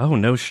 Oh,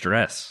 no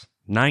stress.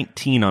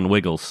 19 on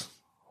Wiggles.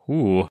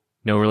 Ooh.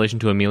 No relation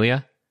to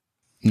Amelia?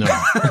 No.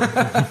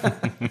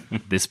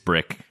 This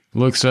brick.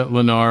 Looks at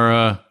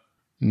Lenara,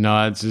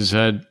 nods his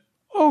head.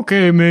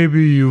 Okay,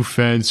 maybe you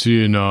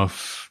fancy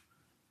enough.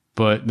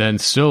 But then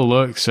still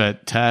looks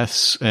at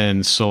Tess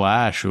and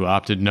Slash, who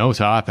opted no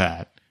top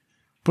hat.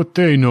 But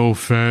they no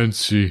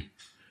fancy.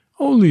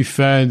 Only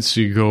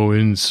fancy go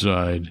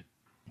inside.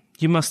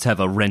 You must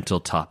have a rental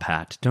top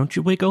hat, don't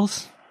you,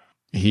 Wiggles?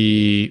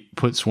 He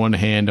puts one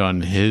hand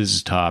on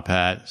his top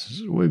hat.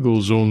 Says,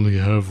 Wiggles only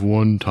have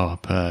one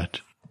top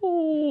hat.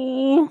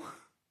 Oh.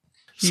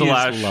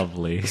 Slash,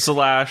 Lovely.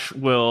 Slash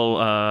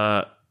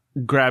will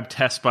grab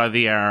Tess by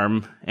the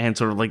arm and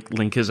sort of like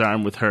link his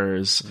arm with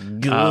hers.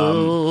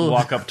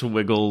 Walk up to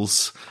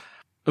Wiggles.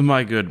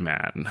 My good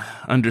man,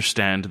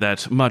 understand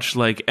that much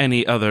like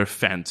any other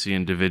fancy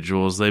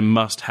individuals, they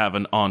must have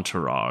an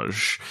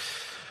entourage.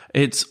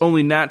 It's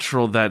only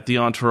natural that the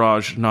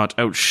entourage not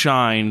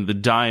outshine the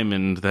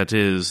diamond that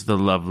is the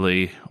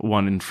lovely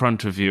one in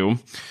front of you.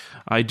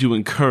 I do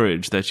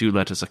encourage that you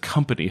let us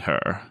accompany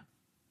her.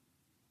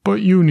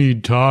 But you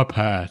need top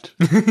hat.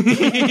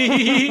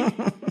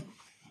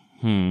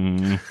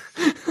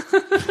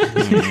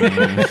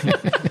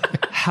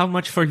 How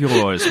much for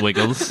yours,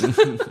 Wiggles?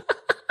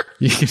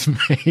 You can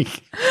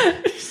make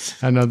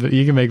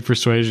you can make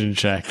persuasion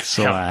check,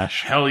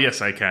 Slash. Hell yes,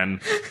 I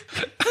can.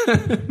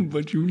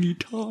 But you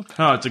need top.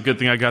 Oh, it's a good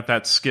thing I got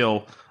that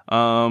skill.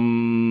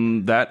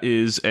 That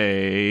is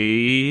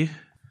an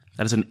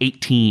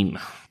 18.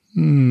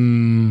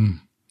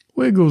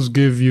 Wiggles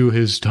give you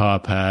his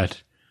top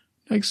hat.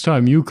 Next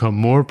time you come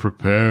more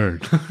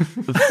prepared.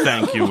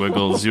 Thank you,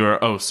 Wiggles. You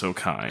are oh so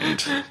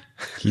kind.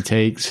 He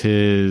takes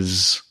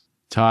his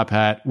top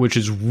hat, which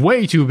is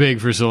way too big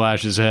for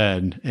Slash's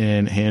head,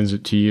 and hands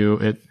it to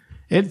you.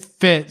 It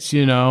fits,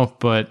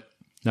 but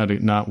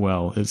not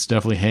well. It's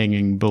definitely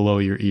hanging below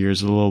your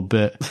ears a little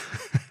bit.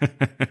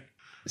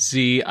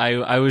 See,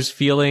 I was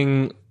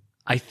feeling,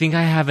 I think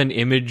I have an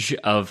image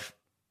of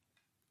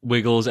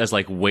Wiggles as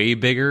like way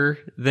bigger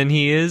than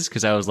he is,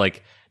 because I was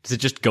like, does it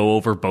just go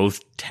over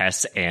both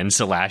Tess and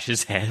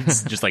Slash's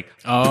heads? Just like,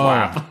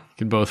 Oh,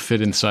 can both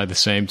fit inside the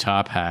same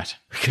top hat.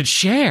 we could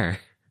share.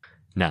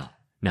 No,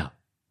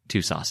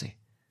 too saucy.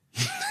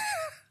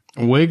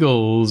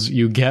 Wiggles,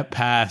 you get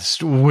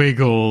past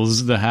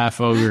Wiggles, the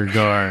half-ogre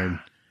guard.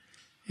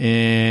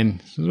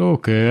 And says,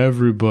 okay,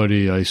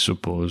 everybody, I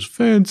suppose.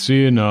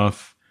 Fancy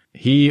enough.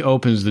 He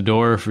opens the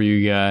door for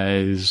you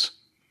guys.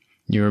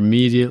 You're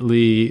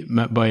immediately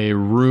met by a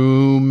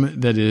room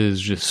that is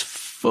just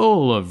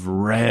full of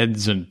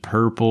reds and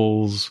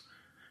purples.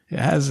 It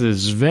has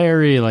this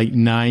very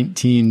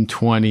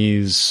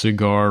 1920s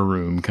cigar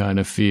room kind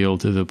of feel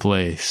to the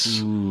place.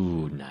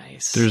 Ooh,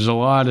 nice. There's a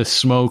lot of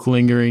smoke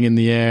lingering in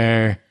the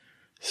air,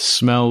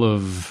 smell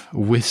of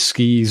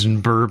whiskeys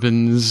and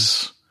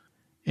bourbons,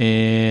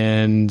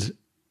 and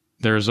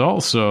there's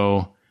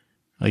also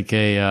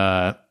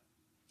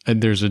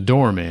there's a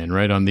doorman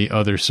right on the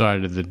other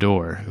side of the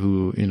door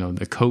who,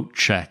 the coat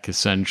check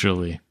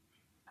essentially.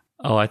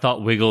 Oh, I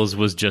thought Wiggles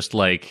was just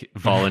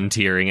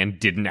volunteering and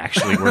didn't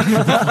actually work for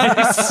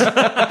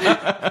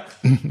the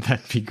place.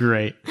 That'd be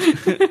great.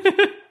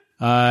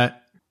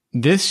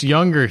 This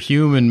younger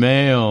human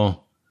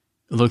male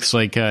looks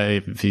like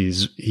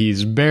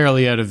he's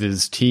barely out of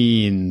his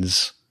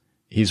teens.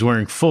 He's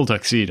wearing full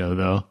tuxedo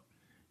though,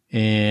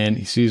 and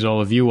he sees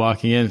all of you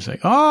walking in. He's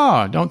like,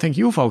 "Oh, don't think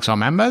you folks are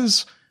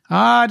members.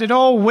 Did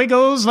old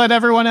Wiggles let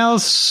everyone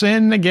else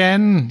in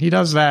again? He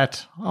does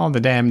that all the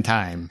damn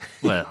time."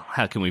 Well,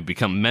 how can we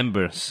become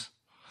members?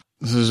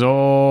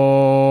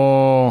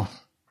 So,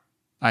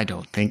 I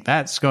don't think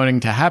that's going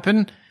to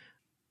happen.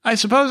 I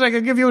suppose I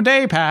could give you a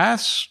day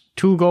pass.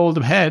 2 gold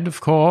a head,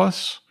 of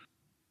course.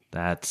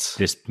 That's...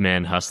 This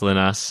man hustling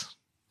us.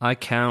 I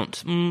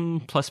count,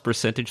 plus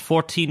percentage,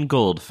 14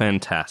 gold.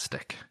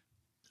 Fantastic.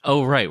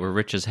 Oh, right, we're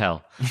rich as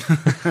hell.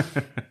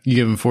 You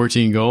give him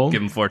 14 gold?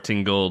 Give him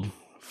 14 gold.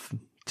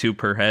 2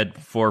 per head,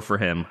 4 for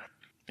him.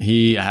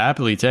 He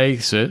happily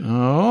takes it.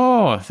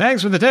 Oh,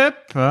 thanks for the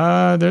tip.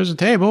 There's a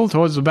table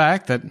towards the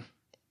back that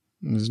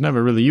is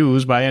never really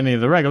used by any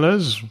of the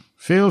regulars.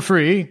 Feel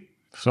free.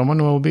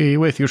 Someone will be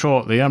with you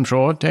shortly, I'm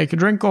sure. Take a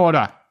drink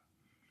order.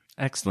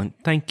 Excellent.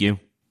 Thank you.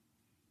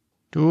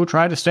 Do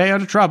try to stay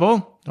out of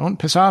trouble. Don't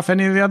piss off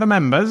any of the other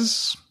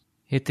members.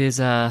 It is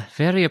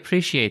very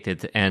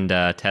appreciated. And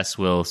Tess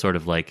will sort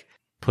of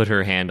put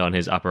her hand on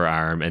his upper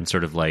arm and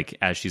sort of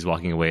as she's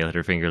walking away, let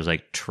her fingers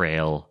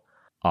trail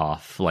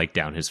off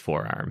down his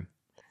forearm.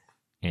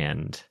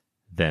 And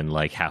then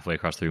halfway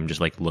across the room,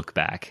 just look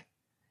back.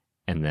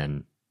 And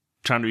then...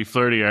 Trying to be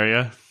flirty, are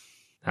you?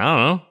 I don't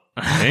know.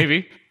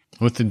 Maybe.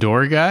 With the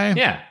door guy?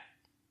 Yeah.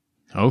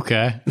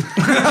 Okay.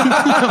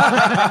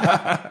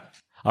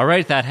 All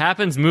right, that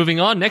happens. Moving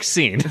on. Next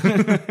scene.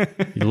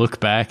 You look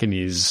back and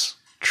he's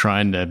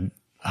trying to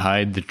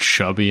hide the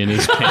chubby in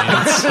his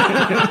pants.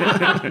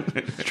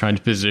 Trying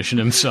to position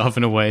himself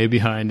in a way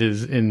behind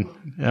his...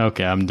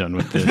 Okay, I'm done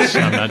with this.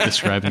 I'm not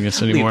describing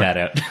this anymore. Leave that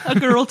out. A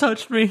girl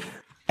touched me.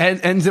 And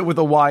ends it with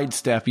a wide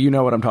step. You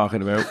know what I'm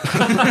talking about.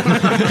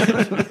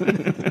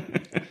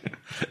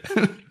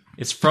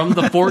 It's from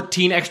the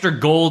 14 extra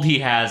gold he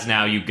has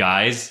now, you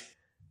guys.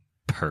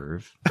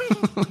 Perv.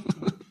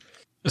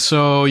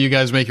 So you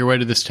guys make your way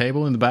to this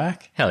table in the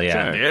back? Hell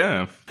yeah.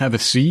 Yeah. Have a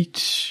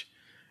seat.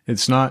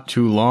 It's not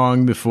too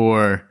long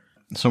before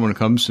someone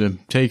comes to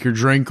take your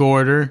drink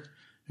order.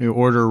 You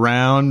order a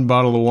round,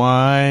 bottle of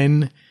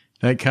wine,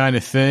 that kind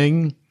of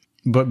thing.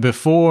 But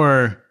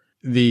before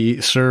the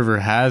server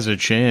has a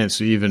chance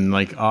to even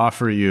like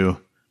offer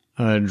you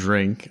a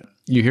drink,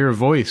 you hear a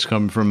voice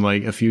come from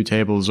like a few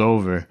tables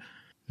over.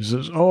 It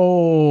says,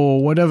 "Oh,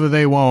 whatever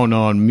they want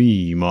on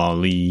me,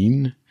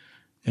 Marlene."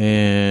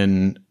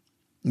 And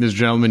this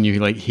gentleman, you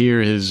like hear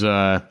his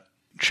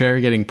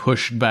chair getting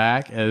pushed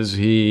back as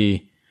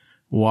he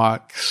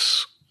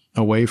walks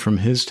away from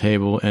his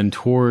table and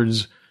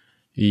towards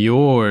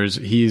yours.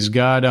 He's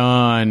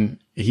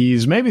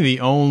maybe the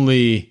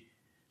only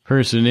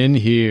person in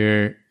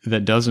here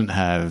that doesn't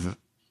have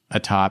a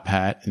top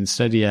hat.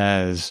 Instead, he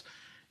has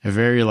a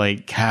very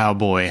like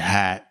cowboy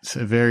hat,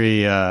 a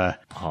very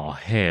Oh,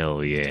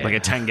 hell yeah. Like a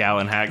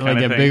 10-gallon hat kind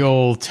like of a thing. big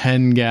old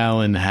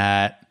 10-gallon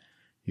hat.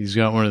 He's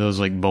got one of those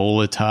like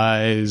bowler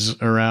ties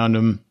around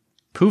him.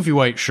 Poofy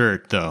white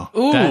shirt though.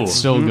 Ooh. That's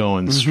still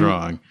going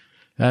strong.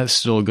 That's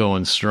still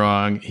going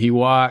strong. He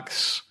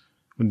walks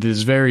with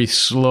this very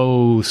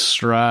slow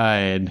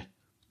stride.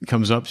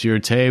 Comes up to your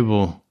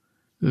table.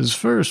 This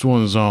first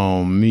one's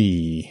on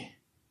me.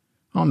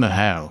 On the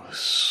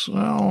house.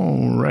 I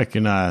don't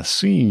reckon I've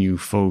seen you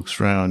folks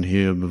round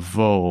here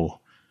before.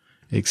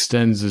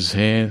 Extends his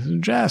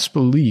hand.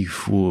 Jasper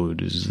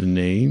Leafwood is the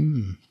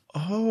name.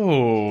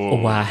 Oh.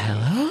 Why,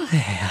 hello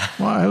there.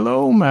 Why,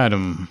 hello,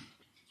 madam.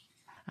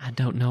 I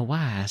don't know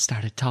why I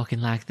started talking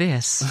like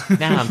this.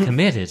 Now I'm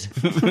committed.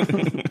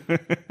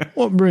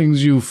 What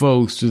brings you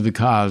folks to the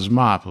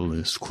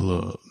Cosmopolis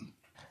Club?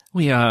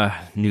 We are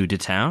new to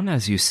town,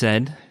 as you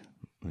said.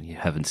 You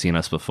haven't seen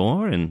us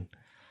before, and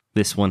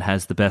this one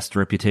has the best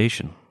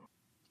reputation.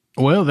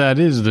 Well, that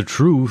is the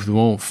truth. You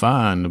won't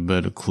find a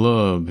better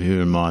club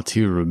here in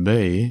Martira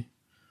Bay.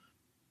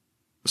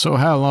 So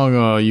how long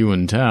are you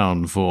in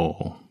town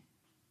for?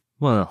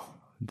 Well,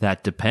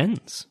 that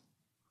depends.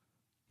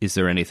 Is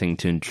there anything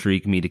to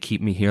intrigue me to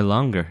keep me here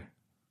longer?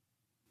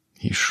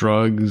 He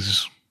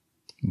shrugs.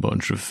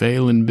 Bunch of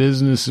failing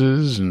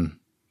businesses and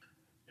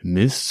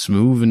mists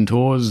moving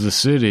towards the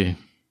city.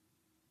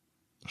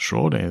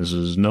 Short answer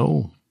is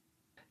no.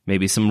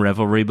 Maybe some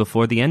revelry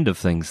before the end of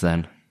things,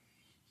 then.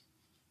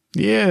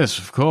 Yes,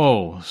 of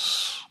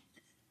course.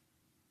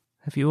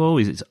 Have you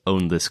always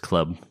owned this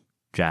club,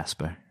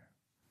 Jasper?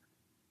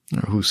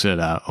 Who said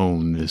I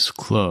own this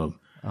club?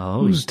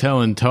 Oh, Who's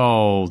telling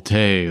tall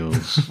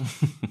tales?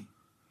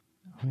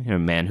 you're a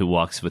man who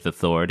walks with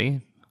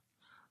authority.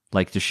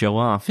 Like to show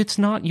off. It's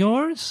not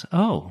yours?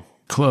 Oh.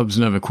 Club's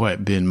never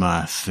quite been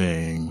my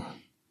thing.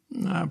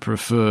 I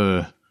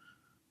prefer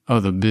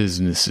other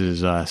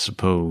businesses, I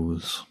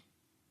suppose.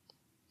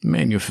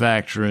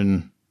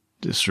 Manufacturing,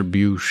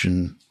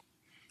 distribution.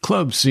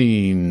 Club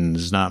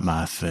scene's not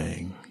my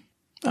thing.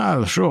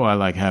 Sure, I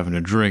like having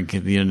a drink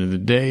at the end of the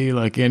day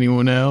like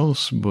anyone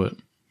else, but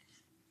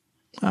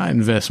I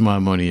invest my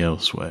money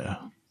elsewhere.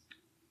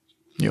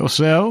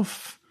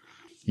 Yourself?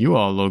 You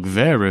all look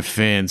very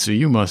fancy.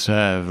 You must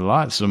have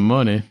lots of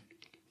money.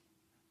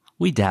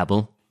 We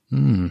dabble.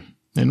 In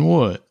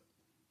what?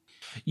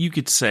 You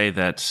could say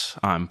that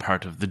I'm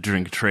part of the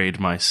drink trade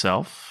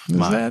myself. Is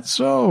that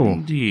so?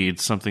 Indeed,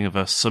 something of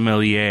a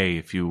sommelier,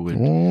 if you would.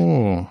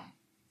 Oh,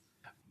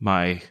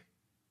 My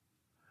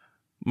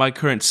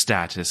current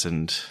status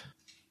and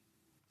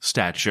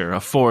stature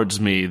affords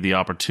me the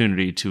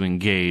opportunity to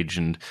engage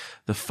in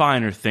the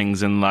finer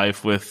things in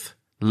life with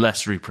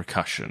less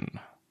repercussion.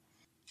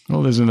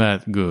 well, isn't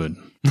that good?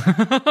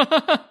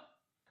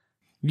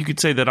 You could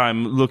say that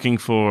I'm looking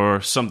for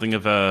something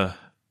of a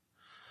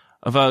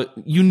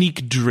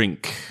unique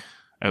drink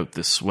out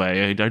this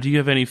way. Do you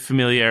have any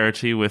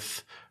familiarity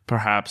with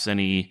perhaps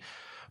any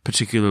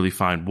particularly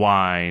fine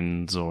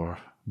wines or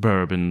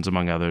bourbons,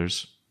 among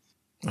others?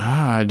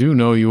 I do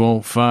know you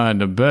won't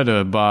find a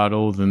better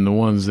bottle than the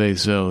ones they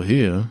sell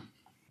here.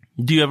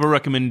 Do you have a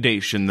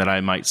recommendation that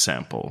I might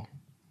sample?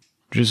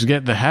 Just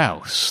get the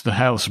house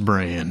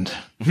brand.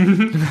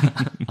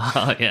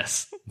 Oh,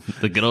 yes.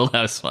 The good old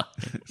house one.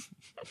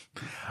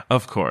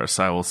 Of course,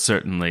 I will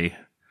certainly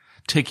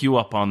take you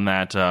up on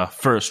that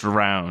first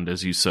round,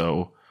 as you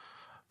so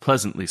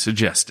pleasantly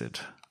suggested.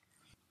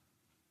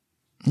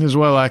 As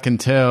well, I can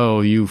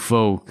tell you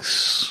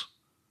folks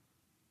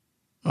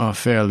are a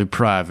fairly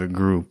private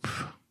group.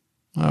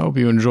 I hope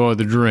you enjoy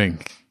the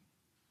drink.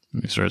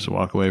 He starts to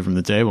walk away from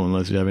the table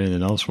unless you have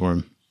anything else for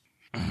him.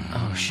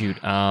 Oh, shoot.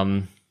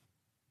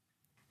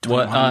 Do we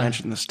want to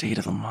mention the state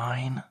of the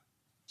mine?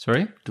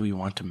 Sorry? Do we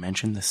want to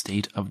mention the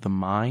state of the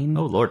mine?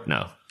 Oh, Lord,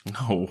 no.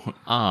 No.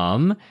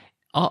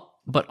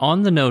 But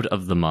on the note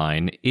of the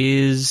mine,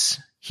 he's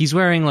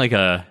wearing like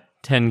a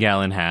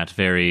 10-gallon hat,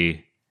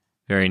 very,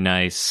 very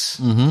nice.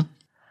 Mm-hmm.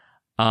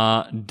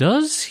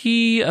 Does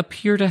he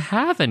appear to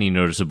have any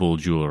noticeable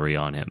jewelry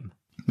on him?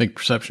 Make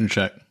perception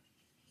check.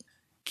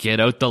 Get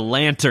out the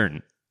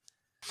lantern.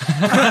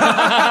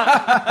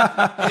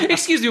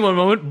 Excuse me one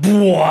moment.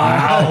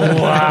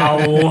 Wow.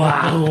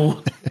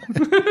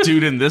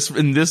 Dude, in this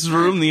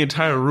room, the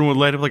entire room would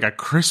light up like a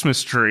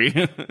Christmas tree.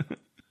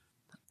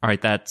 All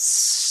right,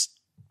 that's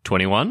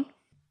 21.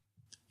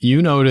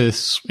 You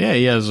notice,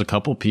 he has a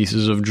couple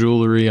pieces of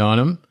jewelry on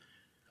him.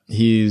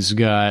 He's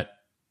got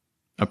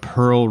a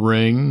pearl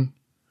ring.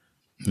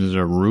 There's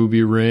a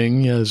ruby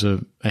ring. He has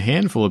a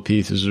handful of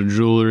pieces of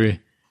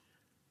jewelry.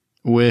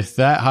 With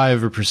that high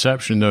of a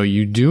perception, though,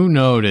 you do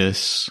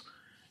notice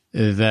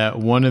that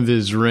one of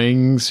his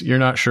rings, you're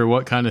not sure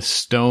what kind of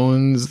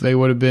stones they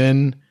would have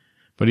been,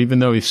 but even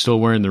though he's still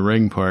wearing the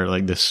ring part,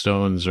 like the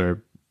stones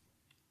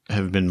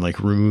have been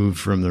like removed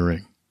from the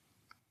ring.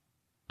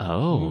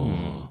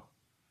 Oh.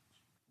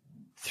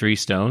 3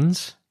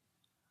 stones?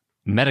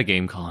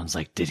 Metagame Colin's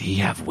like, did he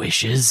have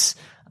wishes?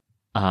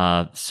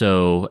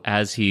 So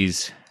as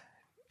he's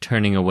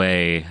turning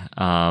away,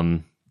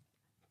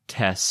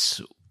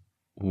 Tess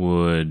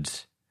would...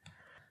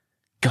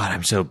 God,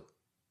 I'm so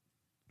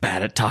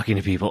bad at talking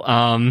to people.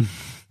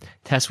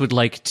 Tess would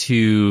like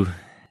to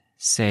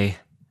say,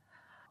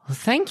 well,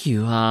 thank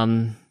you.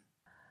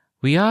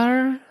 We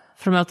are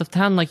from out of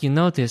town, like you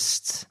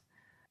noticed.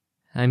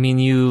 I mean,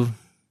 you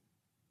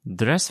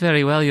dress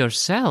very well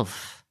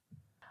yourself.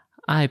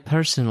 I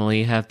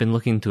personally have been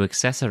looking to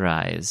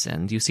accessorize,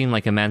 and you seem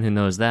like a man who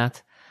knows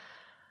that.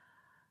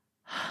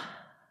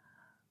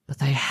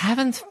 But I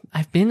haven't...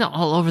 I've been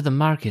all over the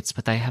markets,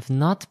 but I have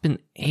not been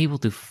able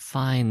to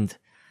find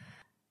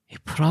a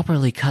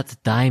properly cut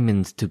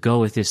diamond to go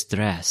with this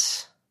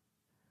dress.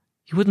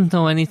 You wouldn't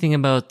know anything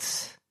about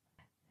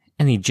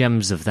any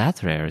gems of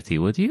that rarity,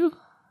 would you?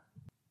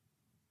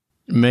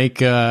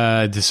 Make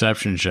a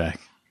deception check.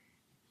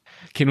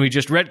 Can we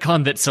just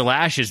retcon that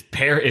Salash is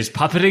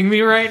puppeting me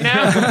right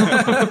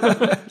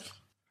now?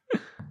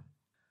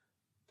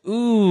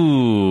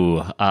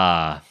 Ooh,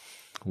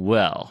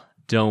 well,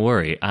 don't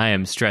worry, I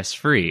am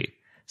stress-free.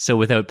 So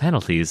without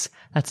penalties,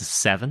 that's a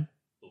 7.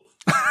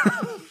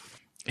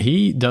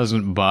 He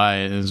doesn't buy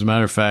it. As a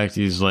matter of fact,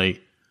 he's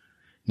like,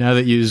 now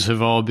that you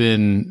have all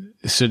been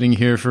sitting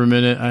here for a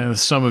minute, I know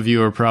some of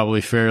you are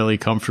probably fairly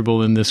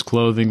comfortable in this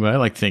clothing, but I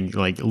like think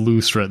like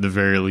Lustra at the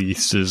very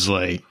least is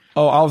like...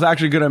 Oh, I was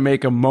actually going to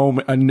make a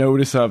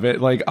notice of it.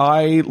 Like,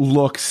 I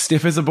look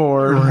stiff as a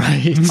board.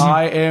 Right.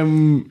 I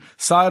am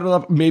sidled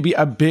up maybe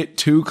a bit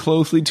too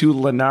closely to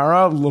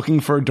Lenara, looking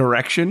for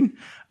direction.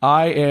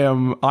 I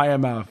am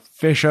a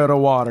fish out of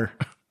water.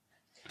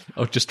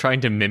 Oh, just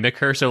trying to mimic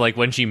her. So, like,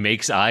 when she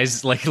makes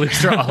eyes, like,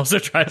 Lustra also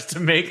tries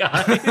to make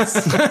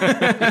eyes.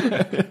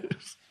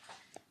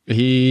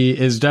 He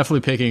is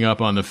definitely picking up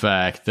on the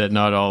fact that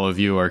not all of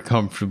you are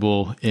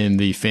comfortable in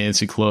the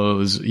fancy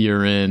clothes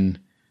you're in.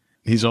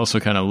 He's also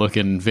kind of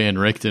looking Van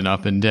Richten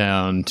up and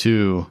down,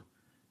 too.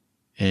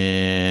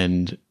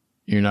 And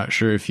you're not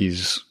sure if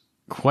he's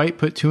quite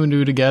put 2 and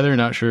 2 together.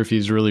 Not sure if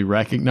he's really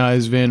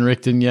recognized Van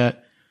Richten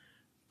yet.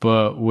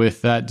 But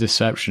with that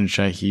deception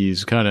check,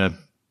 he's kind of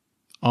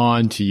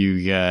on to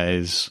you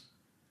guys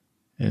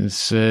and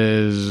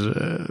says,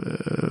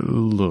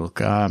 look,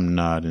 I'm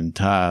not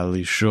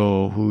entirely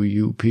sure who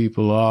you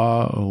people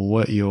are or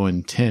what your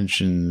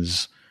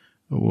intentions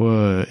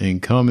were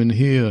in coming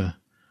here.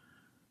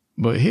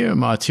 But here,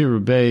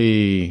 Martira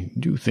Bay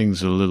do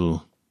things a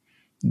little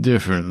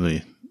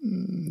differently.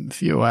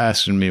 If you're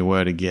asking me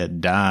where to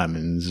get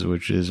diamonds,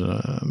 which is,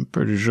 I'm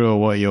pretty sure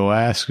what you're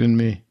asking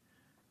me,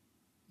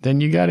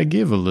 then you gotta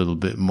give a little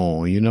bit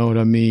more, you know what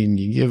I mean?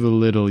 You give a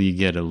little, you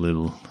get a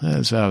little.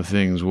 That's how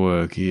things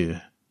work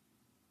here.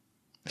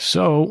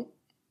 So,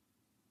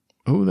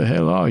 who the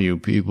hell are you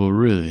people,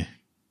 really?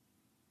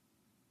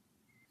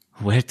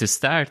 Where to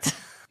start?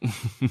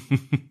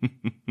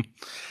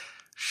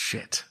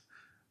 Shit.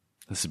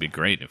 This would be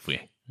great if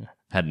we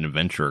had an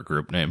adventurer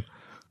group name.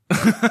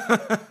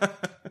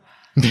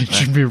 It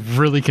should be a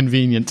really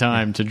convenient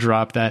time to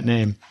drop that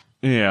name.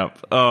 Yeah.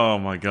 Oh,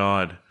 my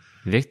God.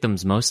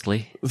 Victims,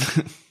 mostly.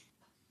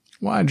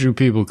 Why'd you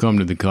people come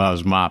to the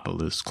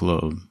Cosmopolis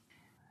Club?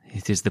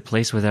 It is the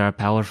place where there are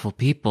powerful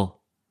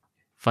people.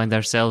 Find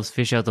ourselves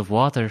fish out of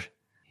water.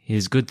 It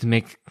is good to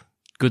make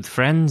good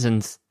friends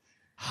and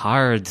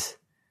hard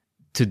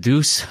to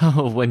do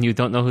so when you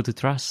don't know who to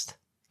trust.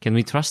 Can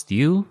we trust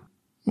you?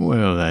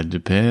 Well, that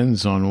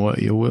depends on what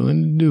you're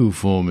willing to do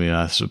for me,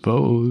 I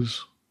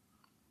suppose.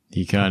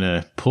 He kind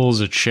of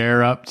pulls a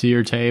chair up to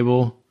your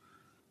table.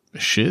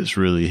 Shit's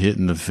really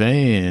hitting the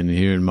fan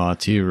here in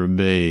Martira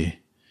Bay.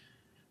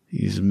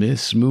 These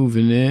myths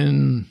moving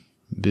in.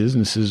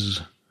 Business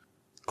is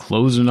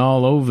closing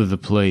all over the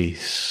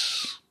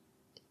place.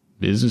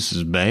 Business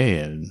is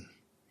bad.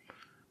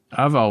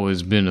 I've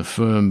always been a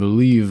firm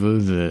believer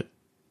that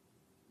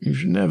you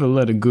should never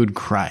let a good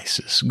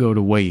crisis go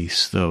to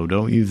waste, though,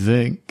 don't you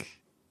think?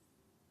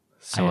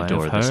 I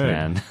adore this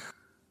man.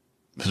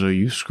 So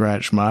you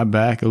scratch my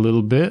back a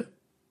little bit?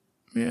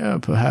 Yeah,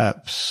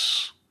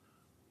 perhaps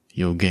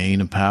you'll gain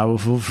a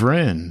powerful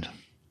friend.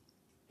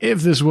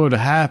 If this were to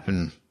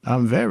happen,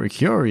 I'm very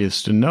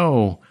curious to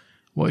know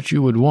what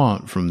you would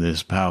want from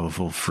this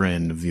powerful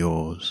friend of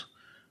yours.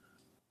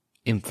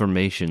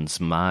 Information's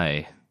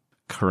my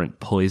current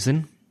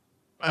poison.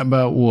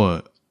 About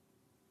what?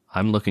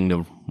 I'm looking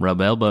to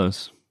rub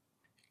elbows.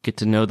 Get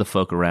to know the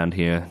folk around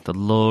here. The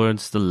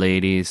lords, the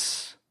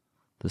ladies,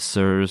 the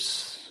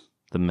sirs,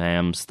 the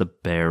ma'ams, the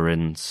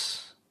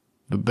barons.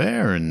 The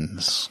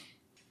barons.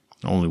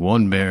 Only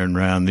one baron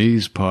round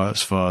these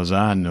parts, far as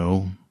I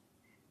know.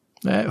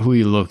 That who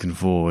you looking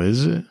for,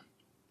 is it?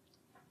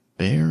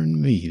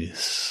 Baron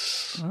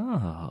Metis.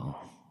 Oh.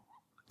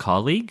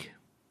 Colleague?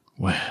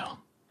 Well,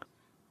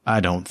 I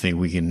don't think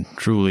we can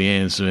truly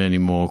answer any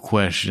more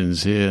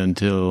questions here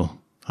until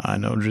I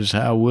know just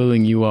how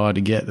willing you are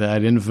to get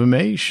that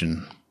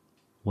information.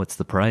 What's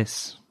the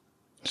price?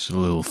 Just a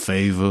little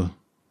favor.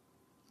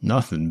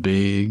 Nothing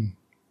big.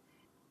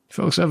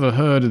 Folks ever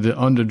heard of the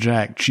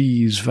Underjack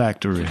Cheese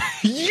Factory?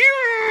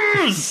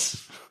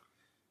 Yes!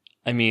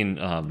 I mean,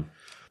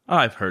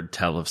 I've heard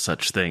tell of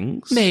such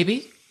things.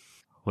 maybe.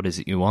 What is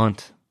it you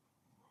want?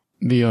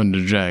 The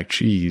Underjack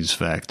Cheese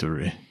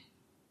Factory.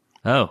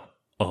 Oh.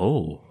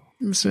 Oh.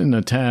 It's in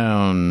a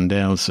town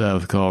down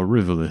south called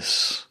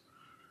Riverless,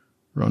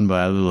 run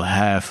by a little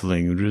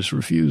halfling who just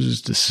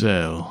refuses to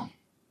sell.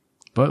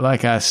 But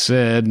like I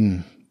said,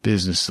 and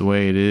business the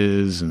way it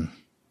is, and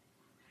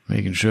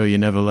making sure you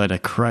never let a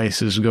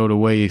crisis go to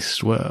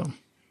waste, well,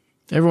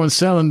 everyone's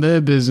selling their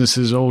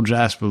businesses. Old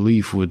Jasper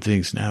Leafwood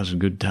thinks now's a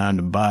good time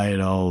to buy it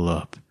all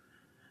up.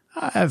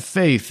 I have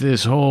faith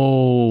this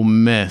whole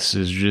mess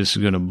is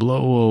just going to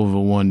blow over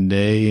one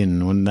day,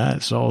 and when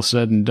that's all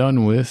said and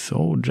done with,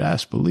 old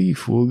Jasper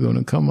Leafwood going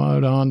to come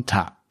out on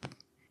top.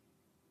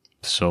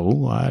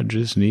 So I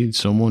just need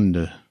someone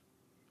to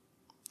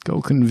go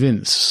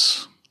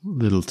convince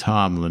little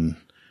Tomlin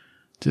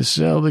to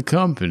sell the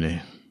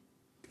company.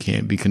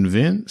 Can't be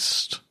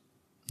convinced?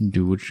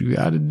 Do what you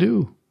got to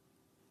do.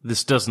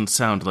 This doesn't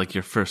sound like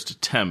your first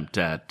attempt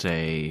at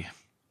a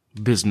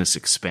business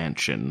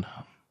expansion.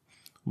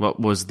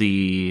 What was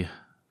the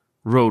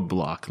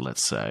roadblock,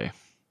 let's say?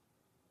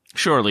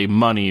 Surely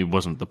money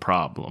wasn't the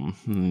problem.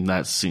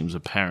 That seems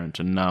apparent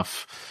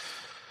enough.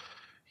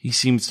 He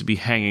seems to be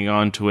hanging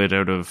on to it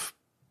out of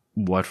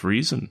what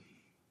reason?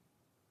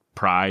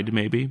 Pride,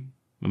 maybe?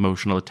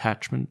 Emotional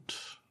attachment?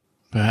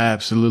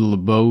 Perhaps a little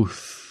of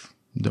both.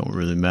 Don't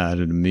really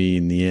matter to me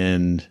in the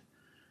end.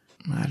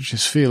 I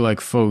just feel like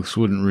folks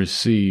wouldn't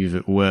receive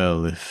it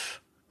well if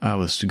I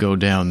was to go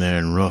down there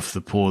and rough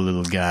the poor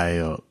little guy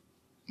up.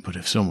 But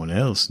if someone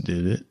else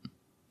did it,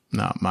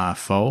 not my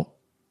fault.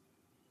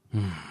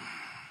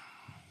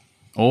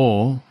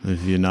 Or,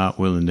 if you're not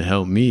willing to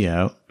help me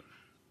out,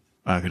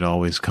 I could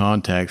always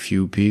contact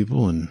few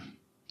people and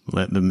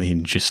let them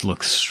in. Just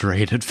look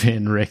straight at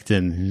Van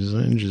Richten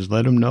and just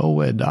let them know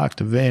where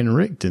Dr. Van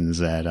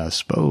Richten's at, I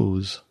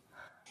suppose.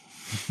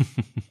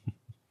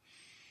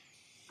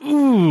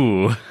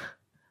 Ooh.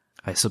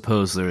 I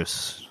suppose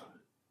there's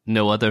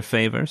no other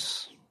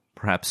favors?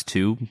 Perhaps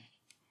two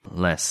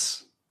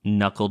less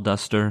knuckle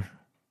duster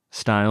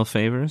style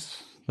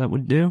favors that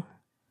would do?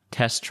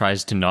 Tess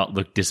tries to not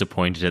look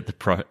disappointed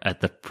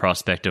at the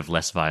prospect of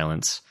less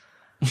violence.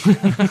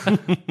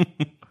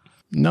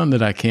 None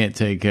that I can't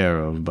take care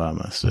of by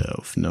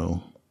myself,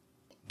 no.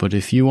 But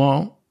if you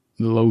want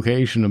the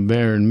location of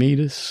Baron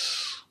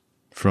Metis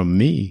from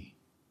me,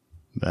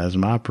 that's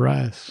my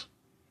price.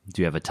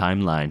 Do you have a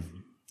timeline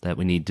that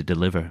we need to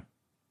deliver?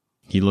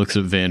 He looks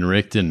at Van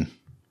Richten.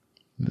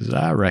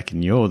 I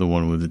reckon you're the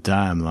one with the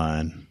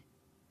timeline.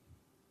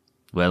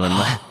 Well,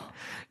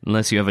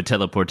 unless you have a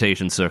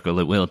teleportation circle,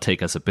 it will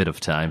take us a bit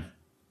of time.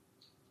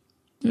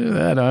 Yeah,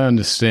 that I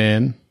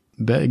understand.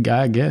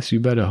 I guess you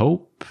better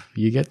hope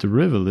you get to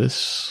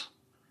Riverless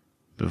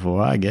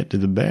before I get to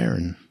the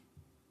Baron.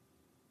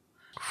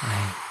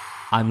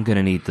 I'm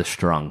gonna need the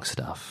strong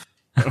stuff.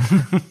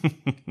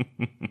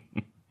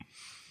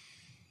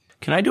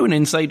 Can I do an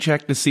insight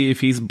check to see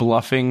if he's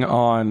bluffing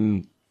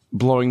on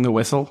blowing the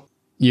whistle?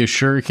 You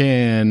sure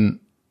can.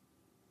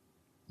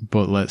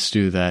 But let's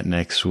do that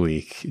next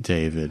week,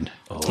 David.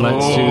 Let's do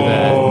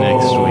that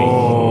next week.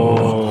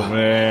 Oh,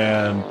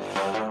 man.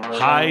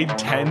 High,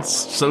 tense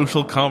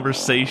social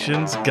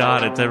conversations.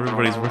 God, it's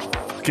everybody's worst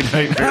fucking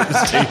nightmare at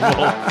this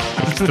table.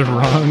 It's the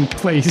wrong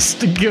place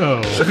to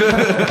go.